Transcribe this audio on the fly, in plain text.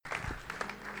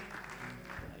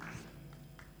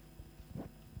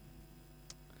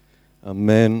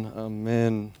Amen,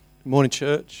 amen. Good morning,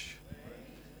 church.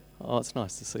 Oh, it's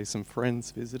nice to see some friends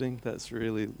visiting. That's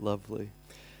really lovely.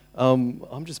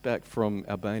 I'm just back from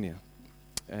Albania,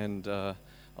 and I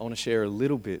want to share a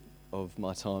little bit of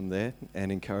my time there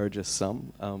and encourage us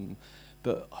some.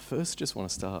 But I first just want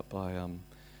to start by,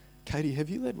 Katie, have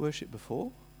you led worship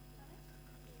before?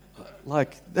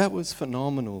 That was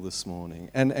phenomenal this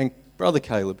morning. And Brother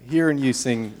Caleb, hearing you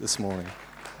sing this morning,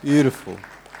 beautiful.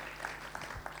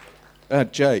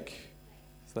 Jake,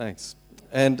 thanks.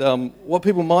 And what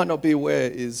people might not be aware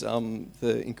is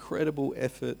the incredible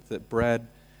effort that Brad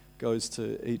goes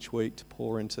to each week to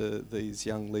pour into these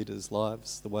young leaders'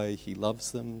 lives, the way he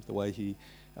loves them, the way he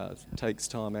takes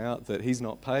time out, that he's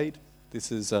not paid. This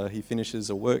is, he finishes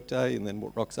a work day and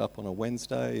then rocks up on a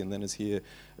Wednesday and then is here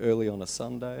early on a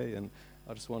Sunday. And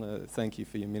I just want to thank you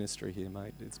for your ministry here,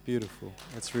 mate. It's beautiful.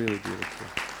 It's really beautiful.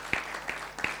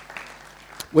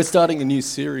 We're starting a new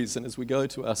series, and as we go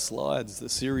to our slides, the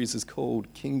series is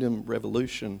called Kingdom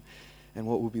Revolution, and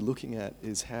what we'll be looking at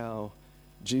is how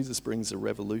Jesus brings a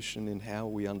revolution in how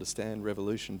we understand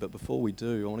revolution. But before we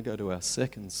do, I want to go to our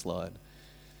second slide.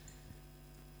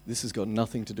 This has got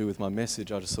nothing to do with my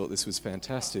message. I just thought this was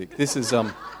fantastic. This is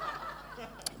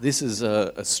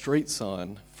a street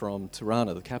sign from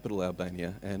Tirana, the capital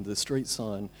Albania, and the street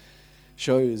sign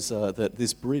shows that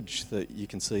this bridge that you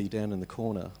can see down in the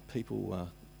corner, people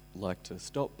like to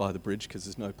stop by the bridge because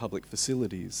there's no public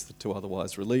facilities to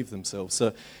otherwise relieve themselves.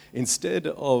 So instead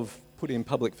of putting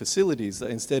public facilities,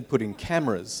 they instead put in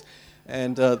cameras.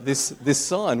 And this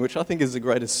sign, which I think is the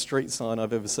greatest street sign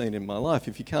I've ever seen in my life,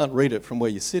 if you can't read it from where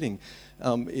you're sitting,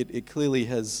 it clearly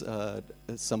has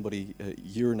somebody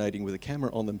urinating with a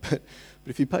camera on them. But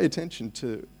if you pay attention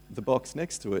to the box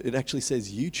next to it, it actually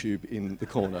says YouTube in the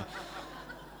corner.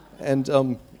 And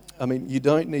I mean, you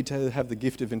don't need to have the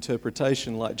gift of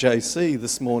interpretation like JC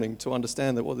this morning to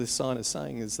understand that what this sign is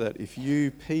saying is that if you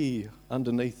pee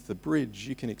underneath the bridge,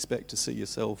 you can expect to see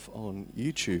yourself on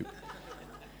YouTube.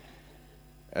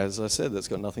 As I said, that's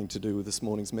got nothing to do with this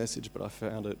morning's message, but I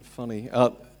found it funny.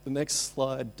 The next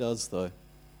slide does, though.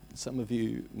 Some of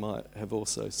you might have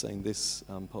also seen this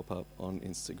pop up on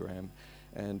Instagram.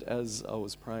 And as I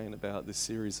was praying about this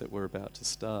series that we're about to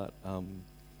start,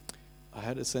 I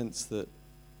had a sense that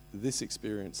this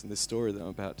experience and this story that I'm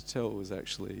about to tell was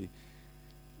actually,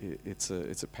 it's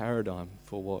a paradigm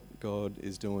for what God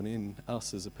is doing in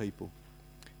us as a people.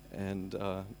 And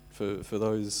for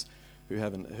those who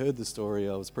haven't heard the story,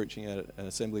 I was preaching at an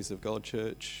Assemblies of God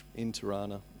church in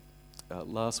Tirana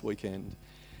last weekend,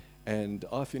 and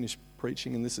I finished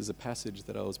preaching, and this is a passage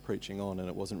that I was preaching on, and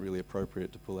it wasn't really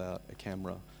appropriate to pull out a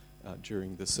camera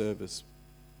during the service,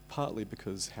 partly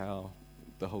because how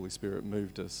the Holy Spirit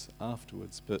moved us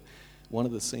afterwards. But one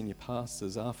of the senior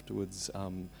pastors afterwards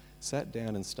sat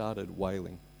down and started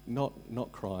wailing, not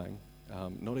crying,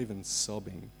 not even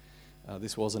sobbing.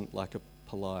 This wasn't like a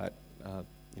polite,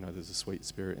 there's a sweet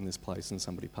spirit in this place and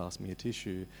somebody passed me a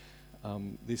tissue.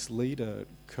 This leader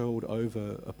curled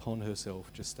over upon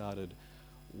herself, just started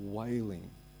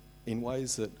wailing in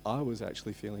ways that I was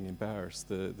actually feeling embarrassed.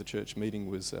 The church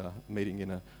meeting was meeting in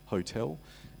a hotel,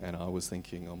 and I was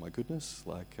thinking, oh my goodness,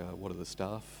 what are the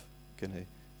staff going to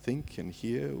think and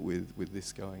hear with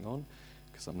this going on?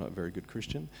 Because I'm not a very good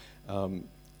Christian.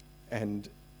 And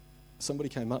somebody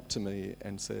came up to me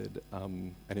and said,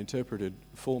 and interpreted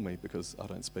for me, because I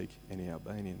don't speak any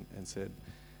Albanian, and said,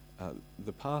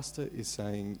 the pastor is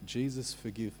saying, Jesus,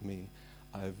 forgive me.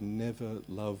 I've never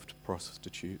loved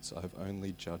prostitutes. I've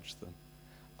only judged them.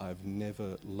 I've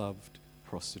never loved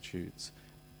prostitutes.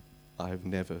 I've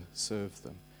never served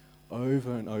them.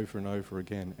 Over and over and over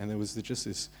again. And there was just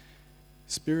this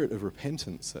spirit of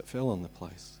repentance that fell on the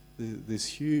place. This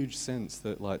huge sense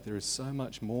that there is so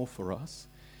much more for us,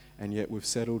 and yet we've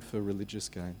settled for religious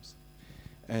games.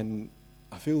 And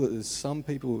I feel that there's some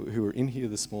people who are in here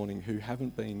this morning who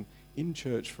haven't been in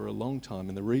church for a long time,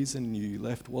 and the reason you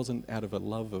left wasn't out of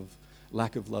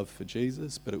lack of love for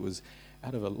Jesus, but it was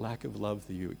out of a lack of love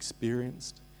that you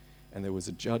experienced, and there was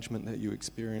a judgment that you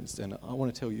experienced. And I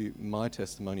want to tell you my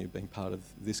testimony of being part of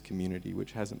this community,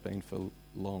 which hasn't been for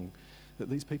long, that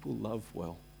these people love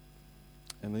well,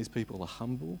 and these people are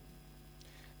humble,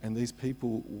 and these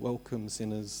people welcome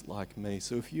sinners like me.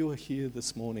 So if you are here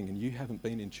this morning and you haven't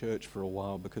been in church for a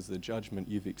while because of the judgment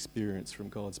you've experienced from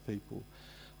God's people,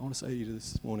 I want to say to you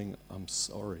this morning, I'm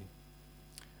sorry.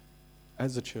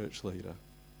 As a church leader,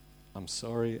 I'm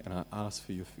sorry, and I ask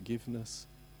for your forgiveness.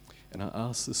 And I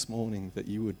ask this morning that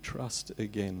you would trust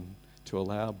again to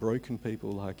allow broken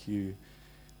people like you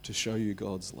to show you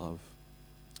God's love.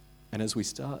 And as we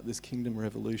start this kingdom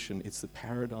revolution, it's the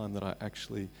paradigm that I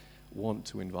actually want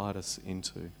to invite us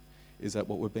into. Is that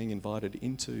what we're being invited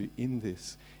into in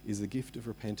this is the gift of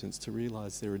repentance, to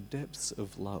realize there are depths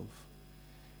of love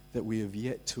that we have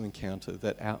yet to encounter,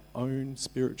 that our own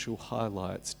spiritual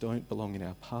highlights don't belong in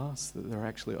our past, that they're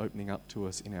actually opening up to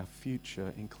us in our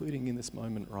future, including in this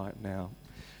moment right now.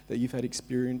 That you've had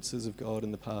experiences of God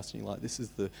in the past and you're like, this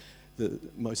is the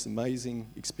most amazing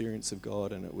experience of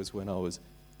God, and it was when I was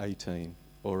 18,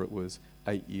 or it was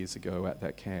 8 years ago at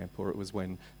that camp, or it was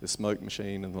when the smoke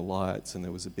machine and the lights and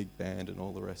there was a big band and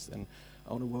all the rest. And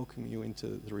I want to welcome you into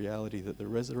the reality that the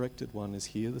resurrected one is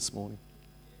here this morning.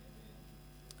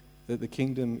 That the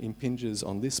kingdom impinges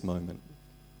on this moment.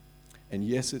 And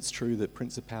yes, it's true that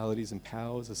principalities and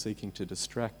powers are seeking to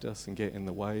distract us and get in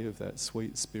the way of that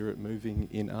sweet spirit moving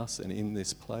in us and in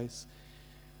this place.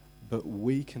 But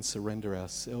we can surrender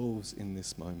ourselves in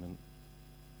this moment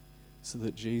so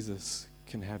that Jesus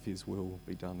can have his will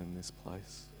be done in this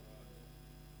place.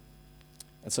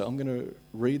 And so I'm going to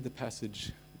read the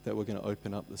passage that we're going to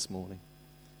open up this morning.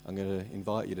 I'm going to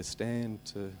invite you to stand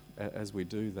as we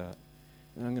do that.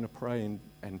 And I'm going to pray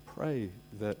and pray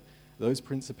that those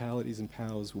principalities and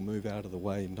powers will move out of the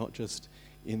way, not just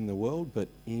in the world, but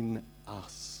in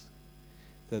us.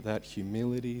 That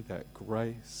humility, that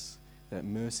grace, that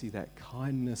mercy, that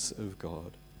kindness of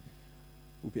God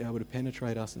will be able to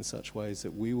penetrate us in such ways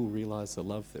that we will realize the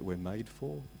love that we're made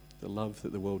for, the love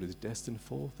that the world is destined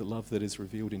for, the love that is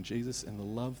revealed in Jesus, and the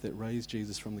love that raised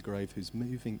Jesus from the grave, who's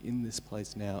moving in this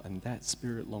place now, and that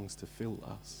Spirit longs to fill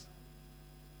us.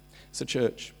 So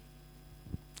church,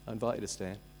 I invite you to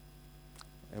stand.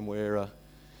 And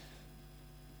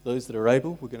those that are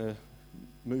able, we're going to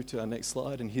move to our next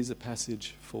slide, and here's a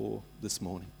passage for this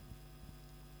morning.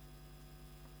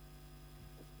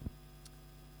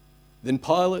 Then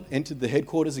Pilate entered the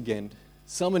headquarters again,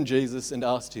 summoned Jesus, and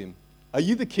asked him, "Are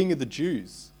you the king of the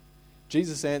Jews?"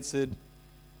 Jesus answered,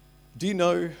 Do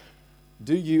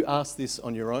you ask this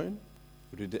on your own?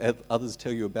 Or did others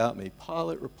tell you about me?"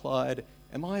 Pilate replied,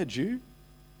 "Am I a Jew?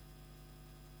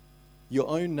 Your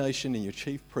own nation and your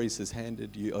chief priests has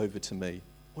handed you over to me.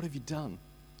 What have you done?"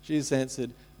 Jesus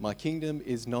answered, "My kingdom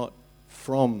is not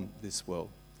from this world.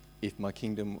 If my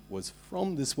kingdom was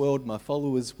from this world, my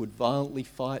followers would violently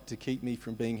fight to keep me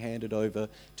from being handed over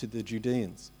to the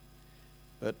Judeans.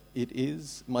 But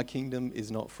my kingdom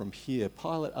is not from here."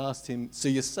 Pilate asked him, "So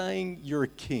you're saying you're a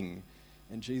king?"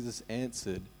 And Jesus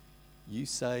answered, "You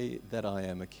say that I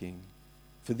am a king.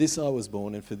 For this I was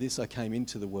born, and for this I came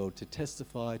into the world, to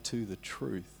testify to the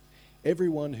truth.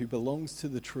 Everyone who belongs to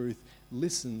the truth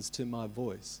listens to my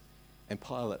voice." And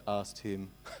Pilate asked him,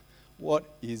 "What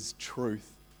is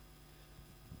truth?"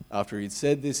 After he'd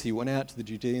said this, he went out to the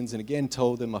Judeans and again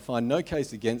told them, "I find no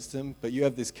case against them, but you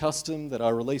have this custom that I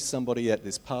release somebody at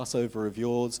this Passover of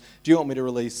yours. Do you want me to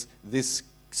release this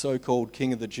so-called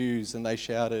king of the Jews?" And they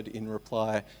shouted in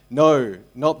reply, "No,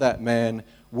 not that man.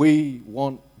 We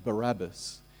want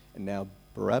Barabbas." And now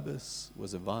Barabbas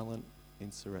was a violent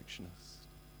insurrectionist.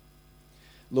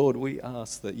 Lord, we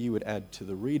ask that you would add to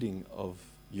the reading of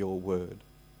your word,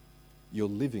 your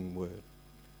living word.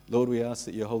 Lord, we ask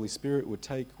that your Holy Spirit would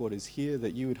take what is here,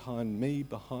 that you would hide me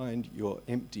behind your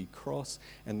empty cross,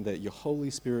 and that your Holy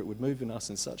Spirit would move in us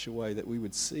in such a way that we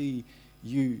would see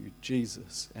you,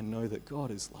 Jesus, and know that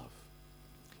God is love,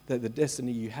 that the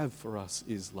destiny you have for us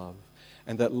is love,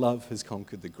 and that love has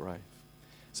conquered the grave.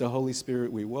 So Holy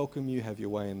Spirit, we welcome you, have your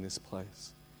way in this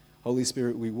place. Holy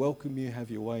Spirit, we welcome you, have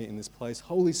your way in this place.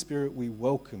 Holy Spirit, we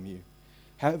welcome you,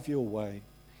 have your way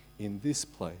in this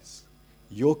place.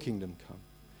 Your kingdom come.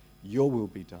 Your will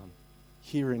be done,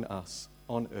 here in us,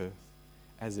 on earth,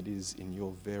 as it is in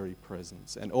your very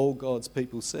presence. And all God's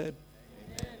people said,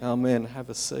 Amen. Have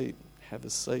a seat. Have a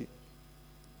seat.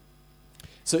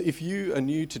 So if you are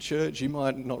new to church, you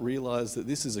might not realize that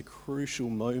this is a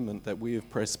crucial moment that we have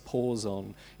pressed pause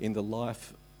on in the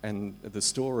life and the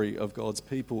story of God's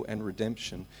people and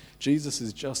redemption. Jesus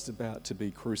is just about to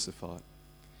be crucified.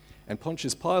 And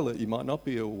Pontius Pilate, you might not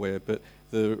be aware, but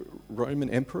the Roman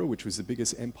emperor, which was the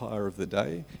biggest empire of the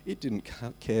day, it didn't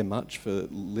care much for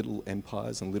little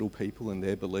empires and little people and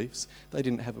their beliefs. They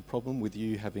didn't have a problem with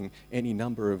you having any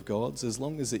number of gods, as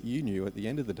long as that you knew at the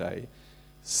end of the day,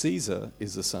 Caesar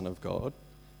is the Son of God,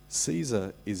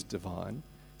 Caesar is divine,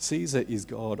 Caesar is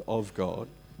God of God,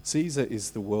 Caesar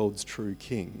is the world's true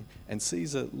king, and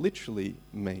Caesar literally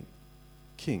meant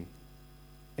king,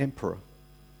 emperor,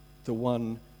 the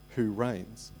one who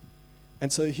reigns.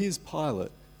 And so here's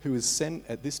Pilate who is sent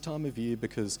at this time of year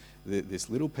because this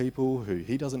little people who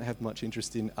he doesn't have much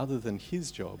interest in other than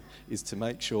his job is to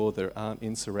make sure there aren't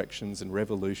insurrections and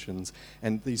revolutions.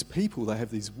 And these people, they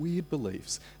have these weird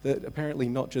beliefs that apparently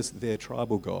not just their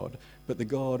tribal God, but the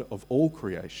God of all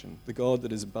creation, the God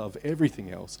that is above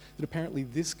everything else, that apparently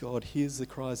this God hears the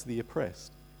cries of the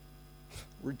oppressed.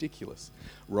 Ridiculous.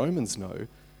 Romans know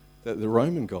that the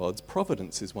Roman gods,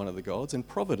 providence is one of the gods, and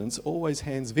providence always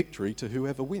hands victory to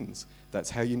whoever wins.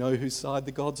 That's how you know whose side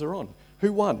the gods are on.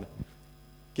 Who won?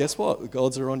 Guess what? The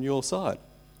gods are on your side.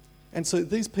 And so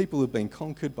these people have been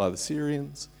conquered by the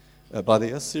Syrians, by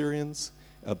the Assyrians,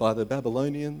 by the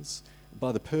Babylonians,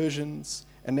 by the Persians,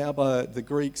 and now by the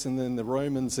Greeks and then the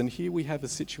Romans. And here we have a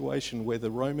situation where the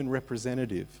Roman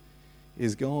representative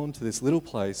is gone to this little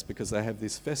place because they have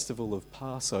this festival of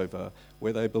Passover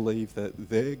where they believe that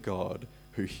their God,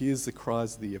 who hears the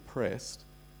cries of the oppressed,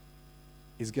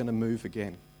 is going to move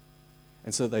again.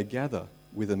 And so they gather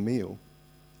with a meal,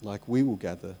 like we will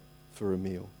gather for a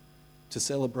meal, to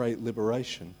celebrate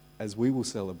liberation as we will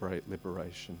celebrate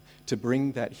liberation, to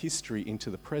bring that history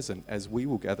into the present as we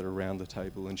will gather around the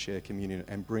table and share communion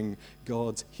and bring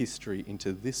God's history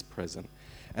into this present.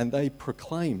 And they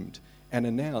proclaimed and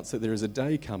announced that there is a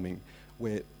day coming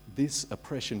where this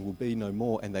oppression will be no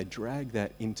more, and they drag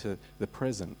that into the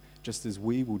present, just as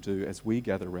we will do as we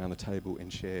gather around the table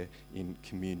and share in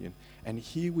communion. And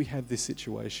here we have this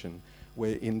situation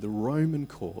where in the Roman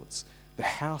courts, the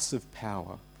house of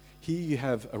power, here you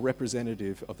have a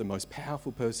representative of the most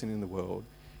powerful person in the world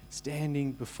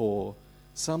standing before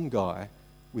some guy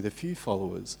with a few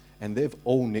followers, and they've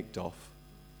all nicked off.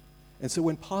 And so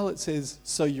when Pilate says,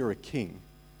 "So you're a king,"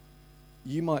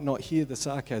 you might not hear the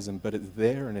sarcasm, but it's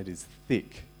there and it is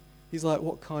thick. He's like,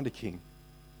 what kind of king?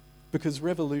 Because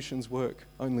revolutions work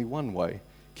only one way.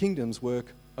 Kingdoms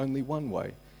work only one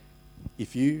way.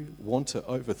 If you want to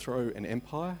overthrow an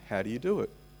empire, how do you do it?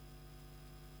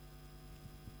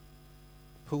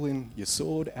 Pulling your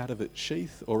sword out of its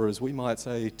sheath, or as we might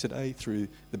say today, through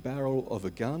the barrel of a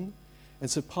gun.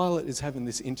 And so Pilate is having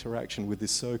this interaction with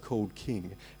this so-called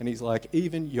king. And he's like,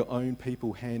 even your own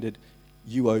people handed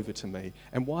you over to me.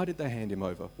 And why did they hand him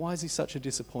over? Why is he such a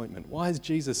disappointment? Why is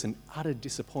Jesus an utter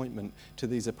disappointment to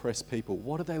these oppressed people?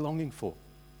 What are they longing for?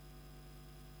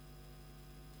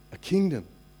 A kingdom.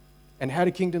 And how do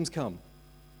kingdoms come?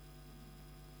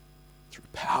 Through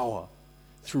power,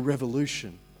 through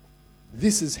revolution.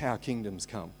 This is how kingdoms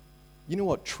come. You know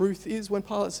what truth is? When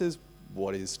Pilate says,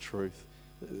 what is truth?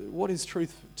 What is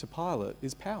truth to Pilate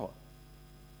is power.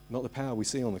 Not the power we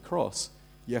see on the cross.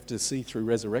 You have to see through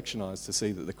resurrection eyes to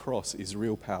see that the cross is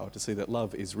real power, to see that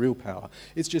love is real power.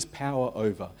 It's just power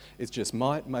over. It's just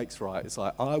might makes right. It's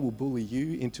like, I will bully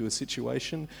you into a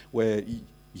situation where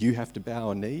you have to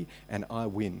bow a knee and I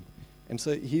win. And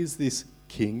so here's this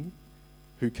king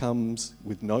who comes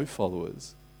with no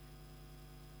followers.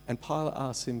 And Pilate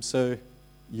asks him, so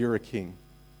you're a king?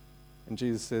 And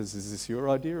Jesus says, is this your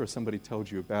idea or somebody told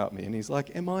you about me? And he's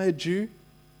like, am I a Jew?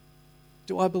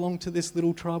 Do I belong to this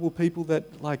little tribal people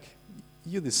that, like,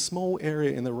 you're this small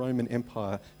area in the Roman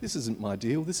Empire. This isn't my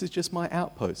deal. This is just my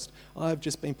outpost. I've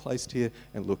just been placed here.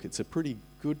 And look, it's a pretty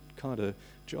good kind of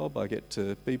job. I get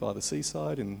to be by the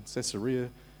seaside in Caesarea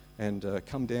and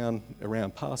come down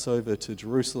around Passover to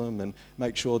Jerusalem and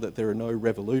make sure that there are no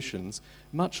revolutions,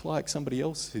 much like somebody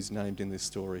else who's named in this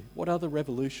story. What other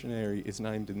revolutionary is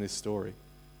named in this story?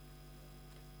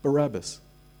 Barabbas.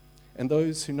 And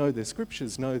those who know their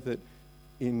scriptures know that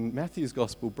in Matthew's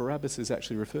Gospel, Barabbas is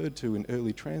actually referred to in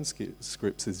early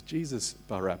transcripts as Jesus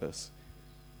Barabbas.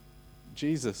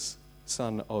 Jesus,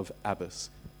 son of Abbas.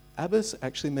 Abbas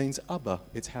actually means Abba.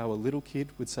 It's how a little kid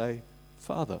would say,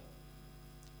 Father.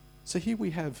 So here we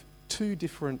have two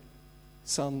different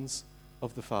sons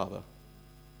of the Father.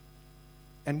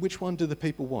 And which one do the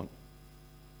people want?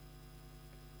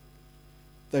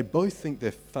 They both think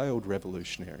they're failed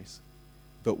revolutionaries,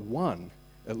 but one,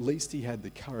 at least he had the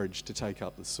courage to take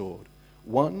up the sword.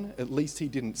 One, at least he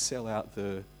didn't sell out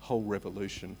the whole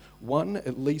revolution. One,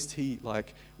 at least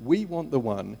we want the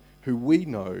one who we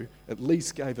know at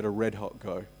least gave it a red hot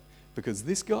go. Because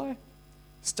this guy,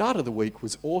 start of the week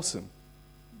was awesome.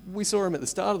 We saw him at the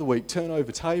start of the week turn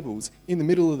over tables in the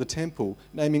middle of the temple,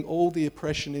 naming all the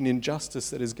oppression and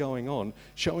injustice that is going on,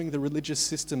 showing the religious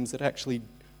systems that actually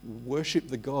worship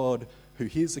the God who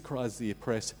hears the cries of the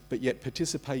oppressed, but yet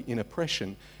participate in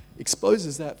oppression,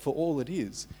 exposes that for all it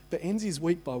is, but ends his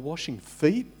week by washing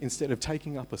feet instead of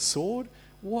taking up a sword.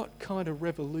 What kind of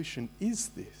revolution is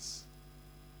this?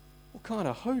 What kind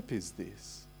of hope is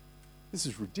this? This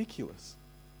is ridiculous.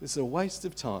 This is a waste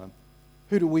of time.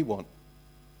 Who do we want?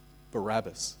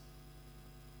 Barabbas.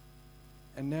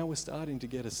 And now we're starting to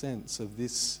get a sense of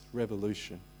this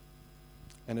revolution,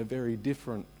 and a very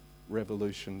different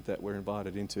revolution that we're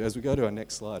invited into. As we go to our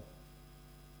next slide.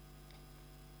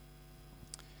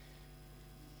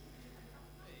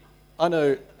 I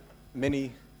know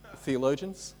many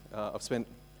theologians. I've spent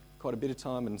quite a bit of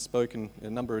time and spoken in a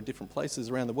number of different places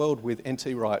around the world with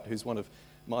N.T. Wright, who's one of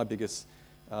my biggest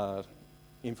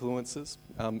influences.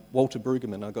 Walter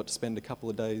Brueggemann, I got to spend a couple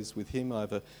of days with him. I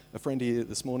have a friend here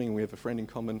this morning, and we have a friend in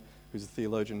common who's a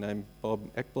theologian named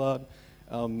Bob Ekblad.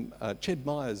 Ched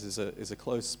Myers is a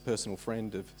close personal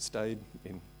friend. I've stayed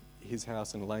in his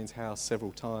house and Elaine's house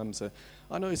several times.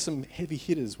 I know some heavy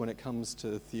hitters when it comes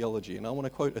to theology, and I want to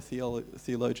quote a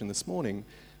theologian this morning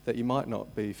that you might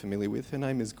not be familiar with. Her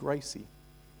name is Gracie,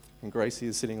 and Gracie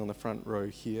is sitting on the front row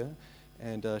here,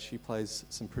 and she plays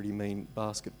some pretty mean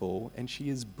basketball, and she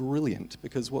is brilliant,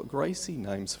 because what Gracie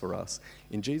names for us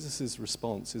in Jesus'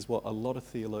 response is what a lot of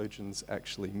theologians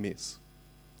actually miss,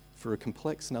 for a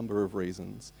complex number of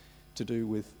reasons, to do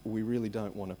with we really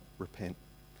don't want to repent.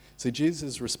 So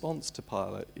Jesus' response to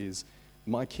Pilate is,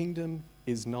 "My kingdom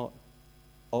is not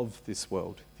of this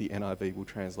world," the NIV will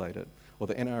translate it, or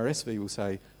the NRSV will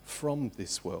say, "from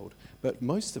this world." But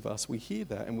most of us, we hear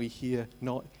that and we hear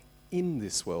not in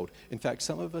this world. In fact,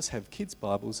 some of us have kids'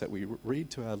 Bibles that we read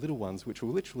to our little ones, which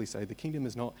will literally say, "The kingdom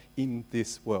is not in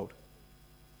this world."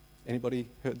 Anybody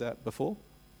heard that before?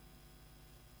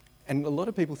 And a lot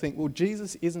of people think, well,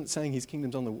 Jesus isn't saying his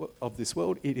kingdom's of this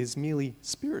world, it is merely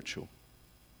spiritual.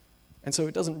 And so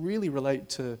it doesn't really relate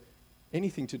to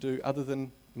anything to do other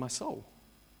than my soul.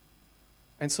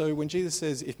 And so when Jesus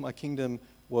says, if my kingdom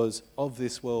was of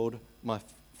this world, my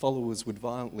followers would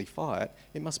violently fight,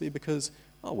 it must be because,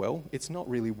 oh well, it's not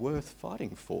really worth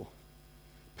fighting for.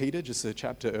 Peter, just a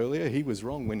chapter earlier, he was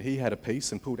wrong when he had a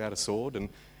peace and pulled out a sword and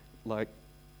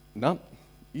no,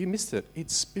 you missed it.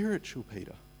 It's spiritual,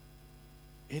 Peter.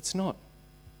 It's not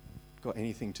got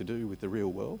anything to do with the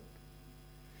real world.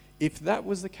 If that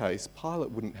was the case,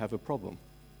 Pilate wouldn't have a problem.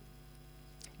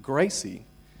 Gracie,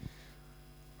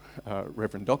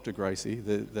 Reverend Dr. Gracie,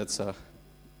 that's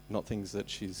not things that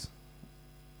she's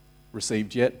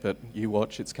received yet, but you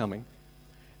watch, it's coming.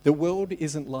 The world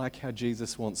isn't like how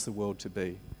Jesus wants the world to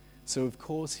be. So of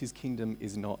course his kingdom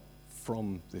is not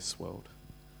from this world.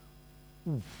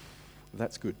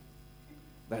 That's good.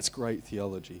 That's great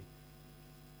theology.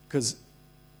 Because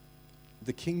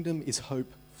the kingdom is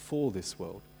hope for this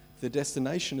world. The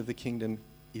destination of the kingdom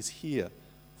is here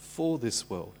for this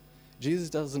world. Jesus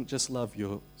doesn't just love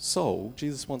your soul.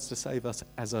 Jesus wants to save us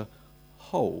as a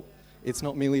whole. It's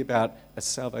not merely about a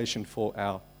salvation for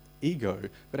our ego,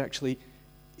 but actually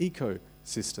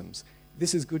ecosystems.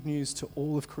 This is good news to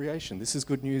all of creation. This is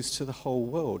good news to the whole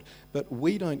world. But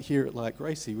we don't hear it like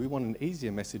Gracie. We want an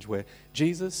easier message where,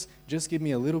 Jesus, just give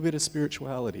me a little bit of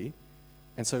spirituality,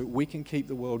 and so we can keep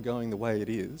the world going the way it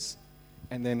is,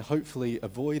 and then hopefully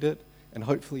avoid it, and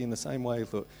hopefully in the same way,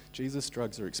 look, Jesus,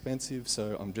 drugs are expensive,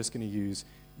 so I'm just going to use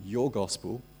your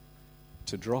gospel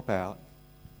to drop out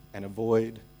and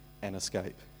avoid and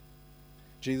escape.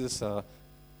 Jesus,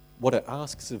 what it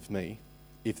asks of me,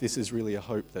 if this is really a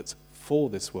hope that's for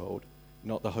this world,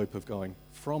 not the hope of going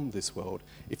from this world,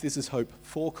 if this is hope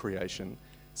for creation,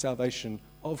 salvation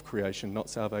of creation, not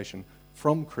salvation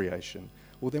from creation,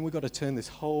 well then we've got to turn this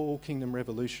whole kingdom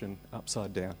revolution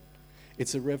upside down.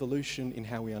 It's a revolution in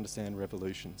how we understand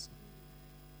revolutions.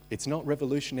 It's not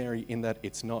revolutionary in that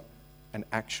it's not an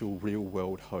actual real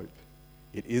world hope.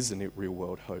 It is a real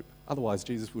world hope. Otherwise,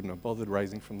 Jesus wouldn't have bothered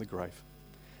raising from the grave.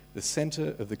 The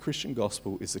center of the Christian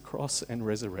gospel is the cross and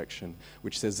resurrection,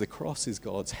 which says the cross is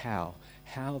God's how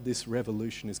this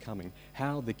revolution is coming,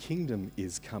 how the kingdom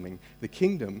is coming. The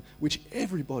kingdom, which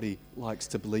everybody likes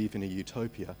to believe in a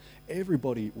utopia.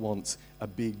 Everybody wants a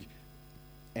big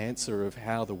answer of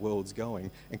how the world's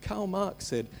going. And Karl Marx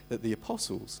said that the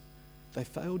apostles, they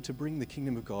failed to bring the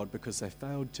kingdom of God because they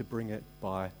failed to bring it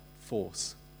by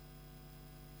force.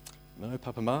 No,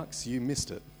 Papa Marx, you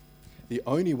missed it. The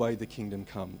only way the kingdom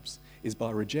comes is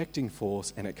by rejecting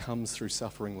force, and it comes through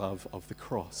suffering love of the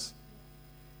cross.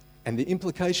 And the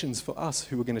implications for us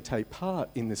who are going to take part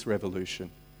in this revolution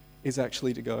is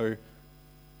actually to go,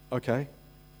 okay,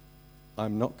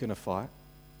 I'm not going to fight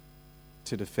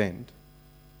to defend.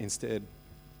 Instead,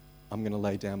 I'm going to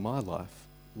lay down my life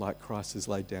like Christ has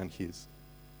laid down his.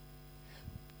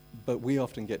 But we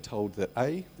often get told that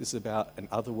A, this is about an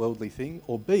otherworldly thing,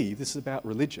 or B, this is about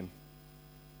religion.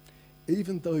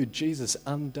 Even though Jesus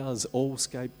undoes all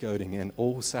scapegoating and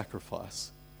all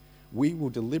sacrifice, we will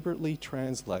deliberately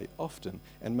translate often,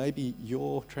 and maybe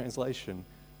your translation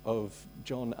of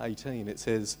John 18, it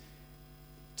says,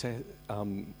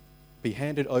 be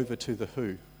handed over to the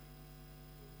who?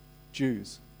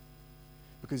 Jews.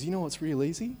 Because you know what's real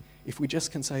easy? If we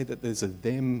just can say that there's a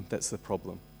them that's the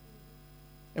problem.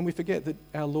 And we forget that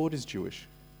our Lord is Jewish.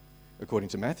 According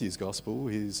to Matthew's gospel,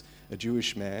 he's a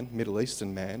Jewish man, Middle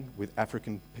Eastern man, with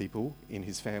African people in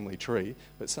his family tree,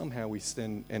 but somehow we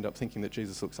then end up thinking that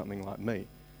Jesus looks something like me.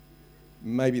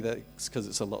 Maybe that's because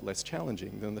it's a lot less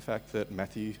challenging than the fact that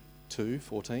Matthew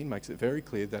 2:14 makes it very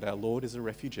clear that our Lord is a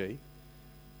refugee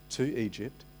to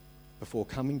Egypt before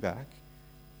coming back.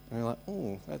 And we're like,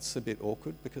 oh, that's a bit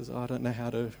awkward because I don't know how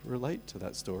to relate to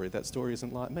that story. That story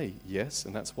isn't like me. Yes,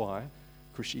 and that's why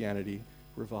Christianity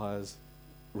requires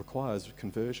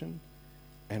conversion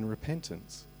and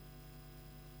repentance.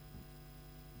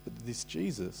 But this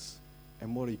Jesus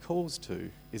and what he calls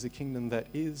to is a kingdom that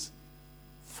is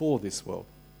for this world,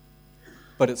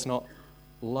 but it's not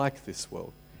like this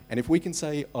world. And if we can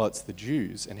say, oh, it's the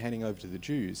Jews and handing over to the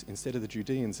Jews instead of the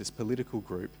Judeans, this political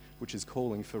group which is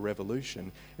calling for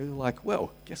revolution, they're like,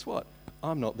 well, guess what?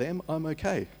 I'm not them, I'm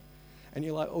okay. And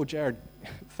you're like, oh, Jared,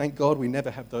 thank God we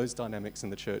never have those dynamics in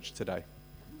the church today.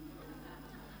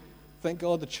 Thank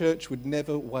God the church would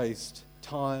never waste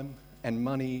time and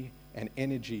money and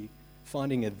energy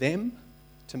finding a them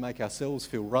to make ourselves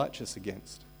feel righteous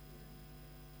against.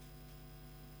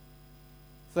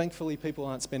 Thankfully, people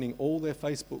aren't spending all their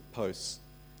Facebook posts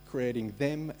creating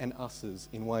them and us's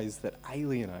in ways that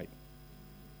alienate,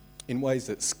 in ways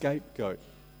that scapegoat,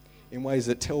 in ways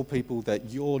that tell people that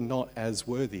you're not as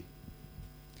worthy.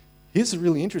 Here's a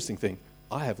really interesting thing.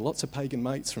 I have lots of pagan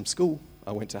mates from school,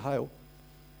 I went to Hale,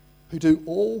 who do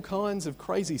all kinds of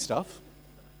crazy stuff,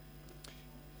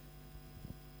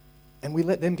 and we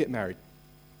let them get married.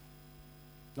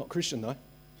 Not Christian though.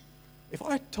 If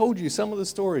I told you some of the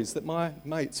stories that my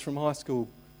mates from high school,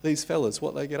 these fellas,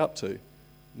 what they get up to,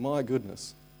 my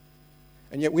goodness.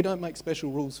 And yet we don't make special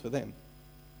rules for them.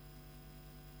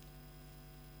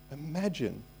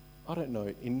 Imagine, I don't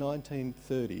know, in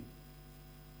 1930,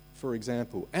 for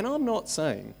example, and I'm not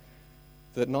saying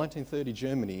that 1930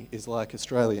 Germany is like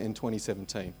Australia in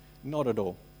 2017. Not at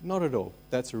all. Not at all.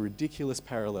 That's a ridiculous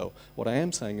parallel. What I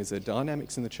am saying is there are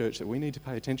dynamics in the church that we need to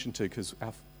pay attention to because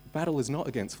our battle is not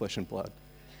against flesh and blood.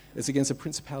 It's against the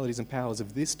principalities and powers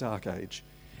of this dark age.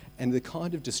 And the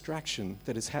kind of distraction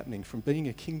that is happening from being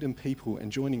a kingdom people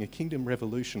and joining a kingdom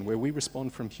revolution where we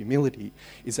respond from humility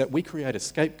is that we create a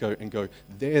scapegoat and go,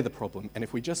 they're the problem. And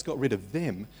if we just got rid of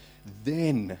them,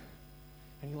 then...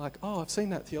 And you're like, oh, I've seen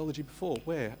that theology before.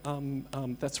 Where?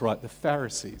 That's right, the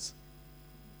Pharisees.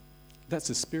 That's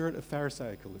the spirit of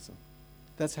Pharisaicalism.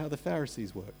 That's how the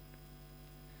Pharisees work.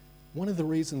 One of the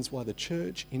reasons why the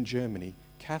church in Germany,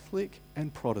 Catholic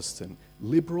and Protestant,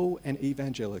 liberal and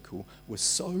evangelical, were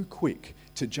so quick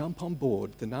to jump on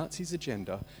board the Nazis'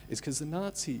 agenda is because the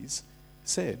Nazis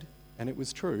said, and it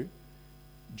was true,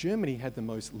 Germany had the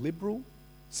most liberal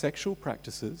sexual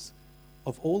practices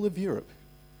of all of Europe.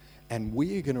 And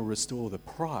we are going to restore the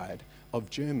pride of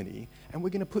Germany, and we're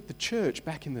going to put the church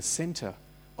back in the centre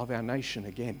of our nation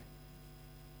again.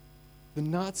 The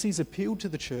Nazis appealed to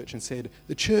the church and said,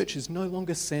 the church is no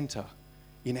longer centre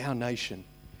in our nation,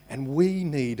 and we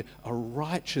need a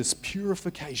righteous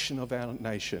purification of our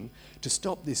nation to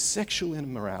stop this sexual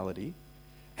immorality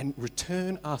and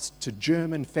return us to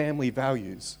German family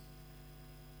values.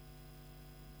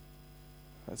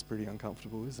 That's pretty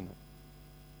uncomfortable, isn't it?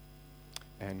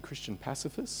 And Christian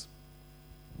pacifists,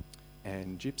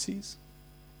 and gypsies,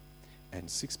 and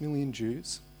 6 million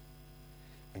Jews,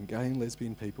 and gay and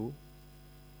lesbian people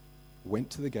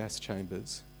went to the gas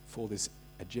chambers for this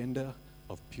agenda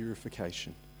of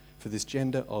purification, for this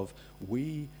agenda of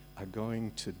we are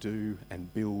going to do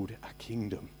and build a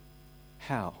kingdom.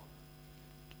 How?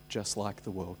 Just like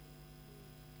the world.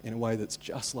 In a way that's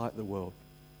just like the world.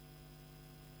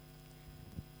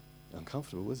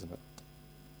 Uncomfortable, isn't it?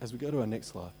 As we go to our next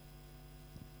slide,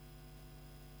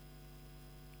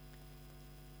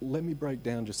 let me break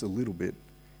down just a little bit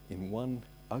in one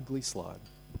ugly slide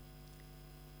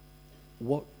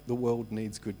what the world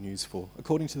needs good news for.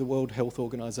 According to the World Health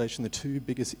Organization, the two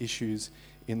biggest issues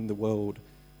in the world,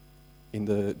 in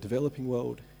the developing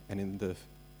world and in the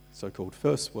so-called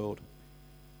first world,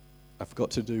 have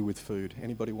got to do with food.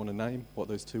 Anybody want to name what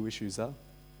those two issues are?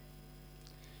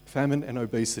 Famine and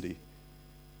obesity.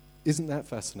 Isn't that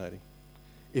fascinating?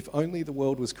 If only the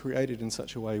world was created in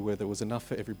such a way where there was enough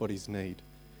for everybody's need,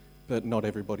 but not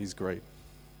everybody's greed.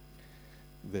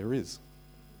 There is.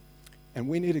 And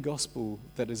we need a gospel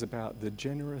that is about the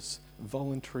generous,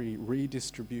 voluntary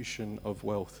redistribution of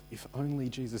wealth. If only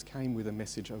Jesus came with a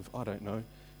message of, I don't know,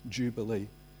 Jubilee,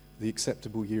 the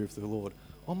acceptable year of the Lord.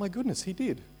 Oh my goodness, he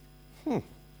did.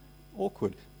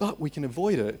 awkward. But we can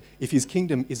avoid it if his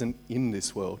kingdom isn't in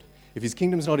this world. If his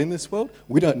kingdom's not in this world,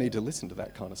 we don't need to listen to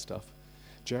that kind of stuff.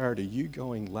 Jared, are you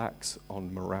going lax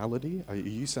on morality? Are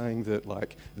you saying that,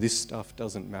 like, this stuff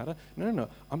doesn't matter? No.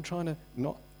 I'm trying to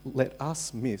not let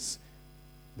us miss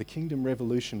the kingdom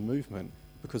revolution movement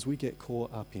because we get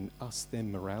caught up in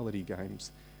us-them morality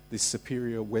games, this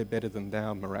superior, we're better than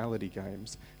thou morality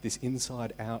games, this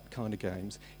inside-out kind of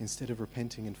games, instead of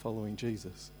repenting and following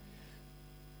Jesus.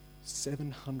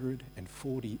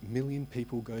 740 million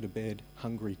people go to bed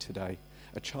hungry today.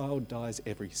 A child dies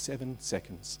every 7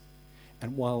 seconds.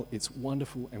 And while it's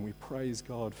wonderful and we praise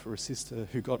God for a sister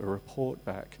who got a report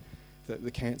back that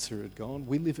the cancer had gone,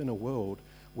 we live in a world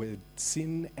where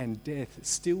sin and death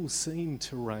still seem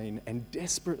to reign, and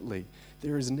desperately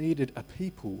there is needed a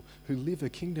people who live a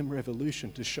kingdom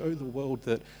revolution to show the world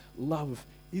that love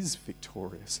is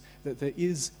victorious, that there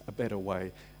is a better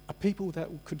way. A people that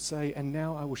could say, and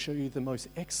now I will show you the most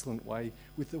excellent way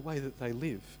with the way that they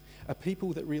live. A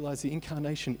people that realize the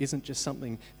incarnation isn't just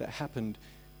something that happened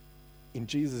in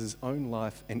Jesus' own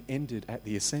life and ended at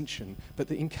the ascension, but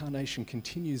the incarnation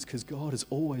continues because God has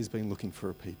always been looking for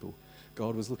a people.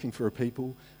 God was looking for a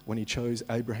people when he chose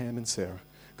Abraham and Sarah.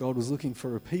 God was looking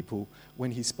for a people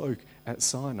when he spoke at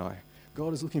Sinai.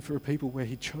 God is looking for a people where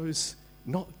he chose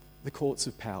not the courts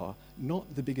of power,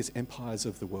 not the biggest empires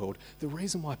of the world. The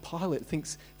reason why Pilate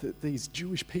thinks that these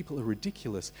Jewish people are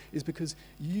ridiculous is because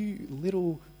you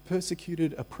little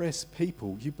persecuted, oppressed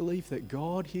people, you believe that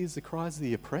God hears the cries of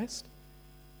the oppressed?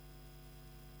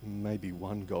 Maybe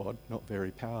one God, not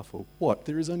very powerful. What,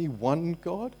 there is only one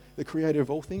God, the creator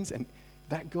of all things, and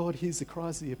that God hears the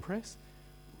cries of the oppressed?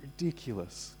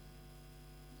 Ridiculous.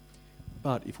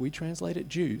 But if we translate it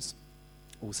Jews,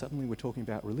 well, suddenly we're talking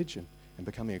about religion, and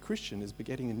becoming a Christian is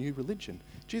begetting a new religion.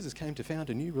 Jesus came to found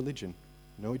a new religion.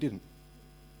 No, he didn't.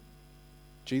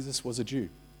 Jesus was a Jew.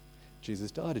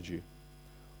 Jesus died a Jew.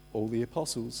 All the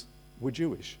apostles were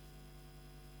Jewish.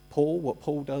 What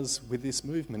Paul does with this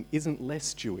movement isn't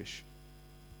less Jewish.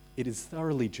 It is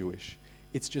thoroughly Jewish.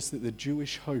 It's just that the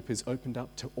Jewish hope is opened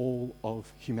up to all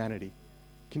of humanity.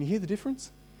 Can you hear the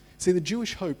difference? See, the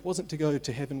Jewish hope wasn't to go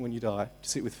to heaven when you die, to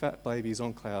sit with fat babies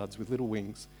on clouds with little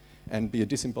wings and be a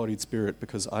disembodied spirit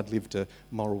because I'd lived a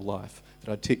moral life,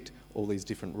 that I'd ticked all these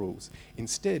different rules.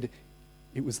 Instead,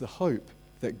 it was the hope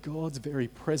that God's very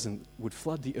presence would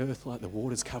flood the earth like the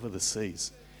waters cover the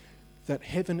seas, that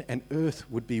heaven and earth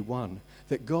would be one,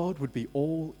 that God would be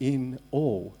all in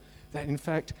all, that in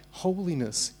fact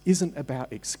holiness isn't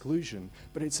about exclusion,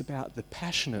 but it's about the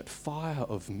passionate fire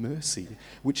of mercy,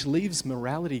 which leaves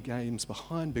morality games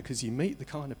behind because you meet the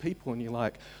kind of people and you're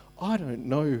like, I don't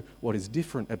know what is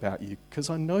different about you because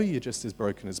I know you're just as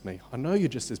broken as me. I know you're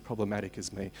just as problematic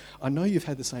as me. I know you've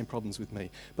had the same problems with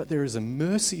me. But there is a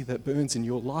mercy that burns in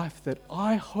your life that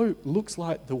I hope looks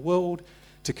like the world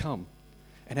to come.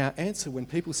 And our answer when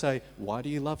people say, why do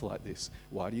you love like this?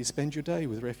 Why do you spend your day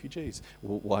with refugees?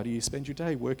 Why do you spend your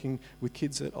day working with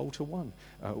kids at Altar One?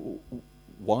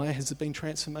 Why has there been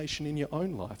transformation in your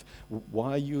own life?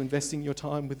 Why are you investing your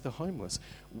time with the homeless?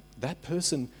 That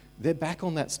person, they're back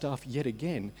on that stuff yet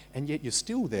again, and yet you're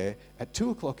still there at 2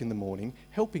 o'clock in the morning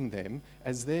helping them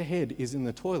as their head is in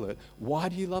the toilet. Why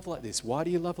do you love like this? Why do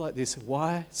you love like this?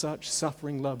 Why such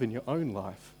suffering love in your own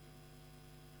life?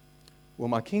 Well,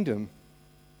 my kingdom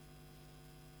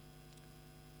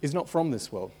is not from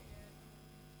this world.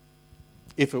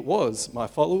 If it was, my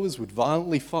followers would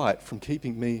violently fight from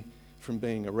keeping me from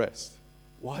being arrested.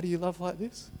 Why do you love like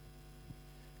this?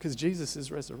 Because Jesus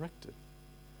is resurrected.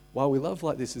 Why we love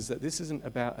like this is that this isn't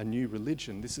about a new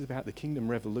religion. This is about the kingdom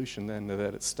revolution then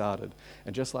that it started.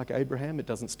 And just like Abraham, it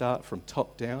doesn't start from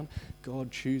top down.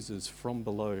 God chooses from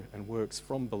below and works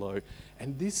from below.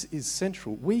 And this is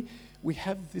central. We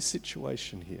have this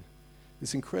situation here,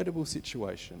 this incredible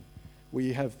situation where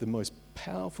you have the most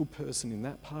powerful person in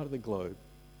that part of the globe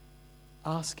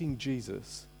asking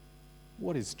Jesus,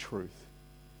 what is truth?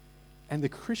 And the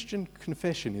Christian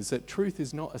confession is that truth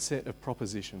is not a set of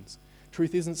propositions.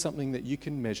 Truth isn't something that you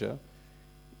can measure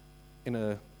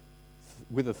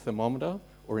with a thermometer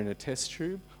or in a test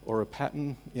tube or a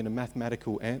pattern in a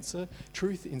mathematical answer.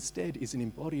 Truth instead is an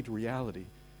embodied reality.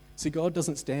 See, God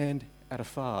doesn't stand at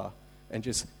afar and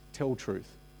just tell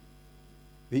truth.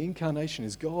 The incarnation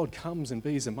is God comes and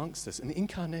bees amongst us. And the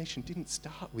incarnation didn't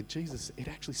start with Jesus. It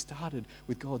actually started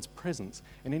with God's presence.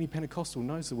 And any Pentecostal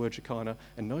knows the word Shekinah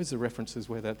and knows the references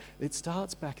where that. It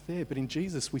starts back there, but in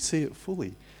Jesus we see it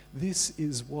fully. This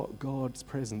is what God's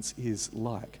presence is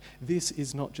like. This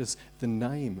is not just the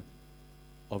name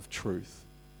of truth.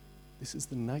 This is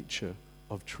the nature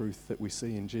of truth that we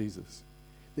see in Jesus.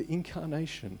 The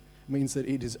incarnation means that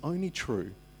it is only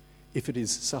true if it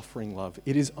is suffering love.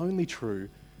 It is only true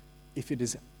if it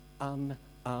is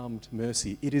unarmed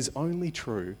mercy. It is only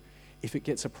true if it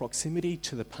gets a proximity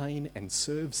to the pain and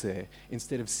serves there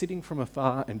instead of sitting from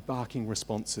afar and barking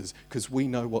responses because we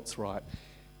know what's right.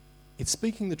 It's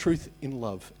speaking the truth in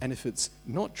love, and if it's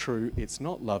not true, it's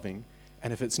not loving,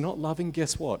 and if it's not loving,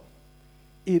 guess what?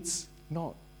 It's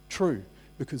not true,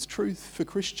 because truth for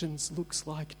Christians looks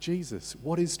like Jesus.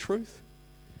 What is truth?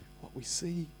 What we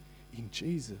see in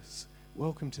Jesus.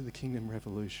 Welcome to the Kingdom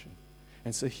Revolution.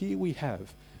 And so here we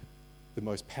have the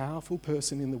most powerful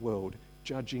person in the world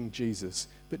judging Jesus.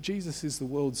 But Jesus is the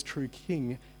world's true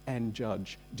king and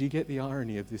judge. Do you get the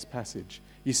irony of this passage?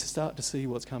 You start to see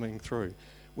what's coming through.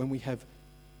 When we have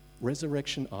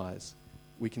resurrection eyes,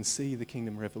 we can see the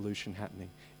kingdom revolution happening.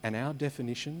 And our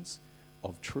definitions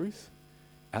of truth,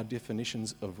 our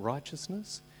definitions of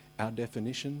righteousness, our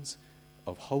definitions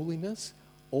of holiness,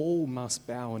 all must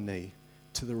bow a knee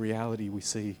to the reality we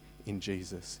see in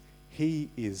Jesus. He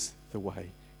is the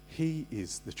way. He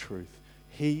is the truth.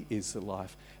 He is the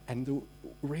life. And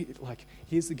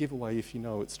here's the giveaway if you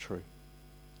know it's true.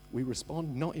 We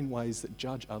respond not in ways that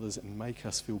judge others and make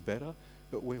us feel better,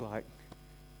 but we're like,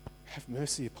 have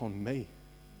mercy upon me.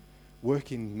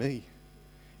 Work in me.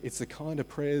 It's the kind of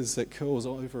prayers that curls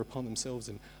over upon themselves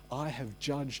and I have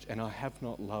judged and I have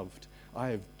not loved.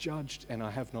 I have judged and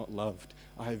I have not loved.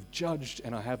 I have judged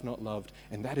and I have not loved.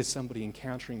 And that is somebody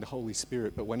encountering the Holy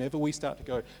Spirit. But whenever we start to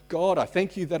go, God, I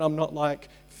thank you that I'm not like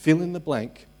fill in the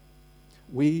blank,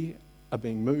 we are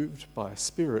being moved by a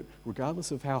spirit,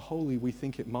 regardless of how holy we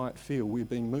think it might feel. We're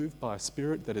being moved by a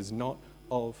spirit that is not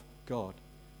of God.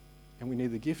 And we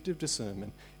need the gift of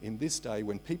discernment in this day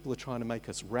when people are trying to make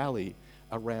us rally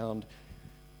around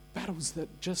battles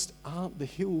that just aren't the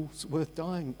hills worth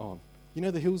dying on. You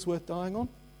know the hills worth dying on?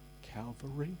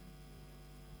 Calvary.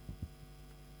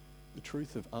 The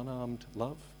truth of unarmed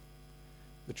love,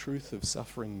 the truth of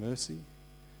suffering mercy,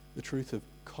 the truth of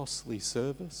costly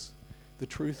service, the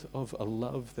truth of a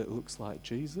love that looks like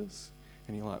Jesus.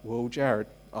 And you're like, well, Jared,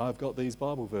 I've got these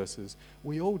Bible verses.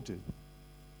 We all do.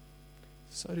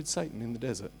 So did Satan in the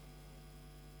desert.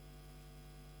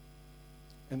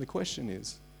 And the question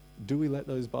is, do we let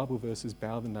those Bible verses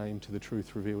bow the name to the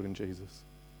truth revealed in Jesus?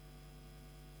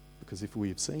 Because if we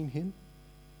have seen him,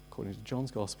 according to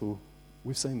John's Gospel,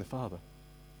 we've seen the Father.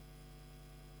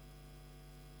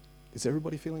 Is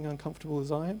everybody feeling uncomfortable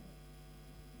as I am?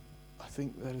 I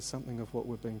think that is something of what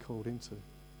we're being called into.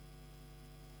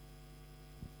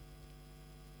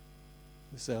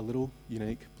 This is our little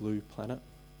unique blue planet.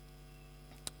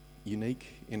 Unique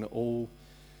in all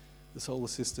the solar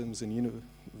systems and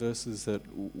universes that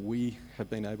we have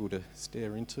been able to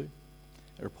stare into.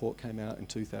 A report came out in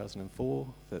 2004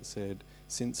 that said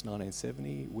since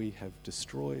 1970 we have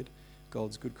destroyed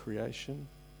God's good creation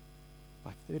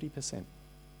by 30%.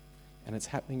 And it's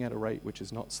happening at a rate which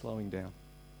is not slowing down.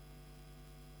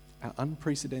 Our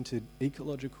unprecedented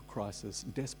ecological crisis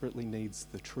desperately needs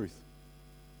the truth.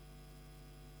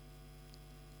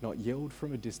 Not yelled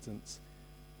from a distance,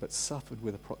 but suffered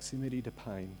with a proximity to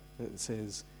pain that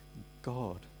says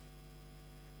God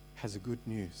has a good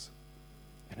news,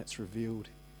 and it's revealed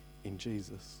in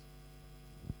Jesus.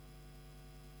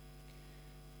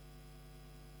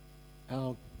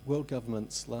 Our world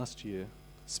governments last year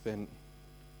spent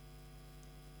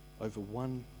over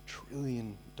 $1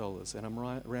 trillion, and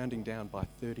I'm rounding down by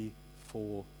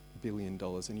 $34 billion.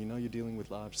 And you know you're dealing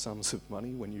with large sums of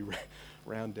money when you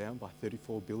round down by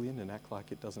 34 billion and act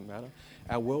like it doesn't matter.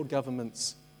 Our world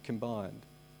governments combined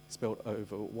spent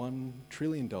over $1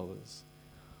 trillion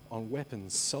on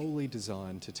weapons solely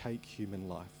designed to take human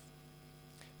life.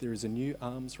 There is a new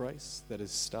arms race that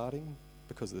is starting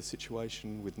because of the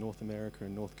situation with North America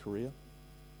and North Korea.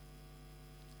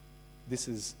 This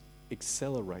is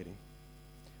accelerating.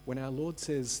 When our Lord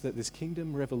says that this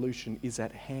kingdom revolution is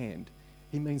at hand,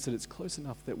 he means that it's close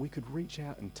enough that we could reach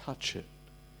out and touch it.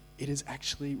 It is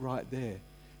actually right there.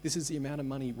 This is the amount of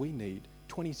money we need,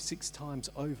 26 times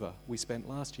over we spent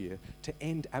last year, to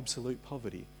end absolute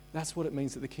poverty. That's what it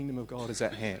means that the kingdom of God is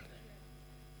at hand.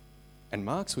 And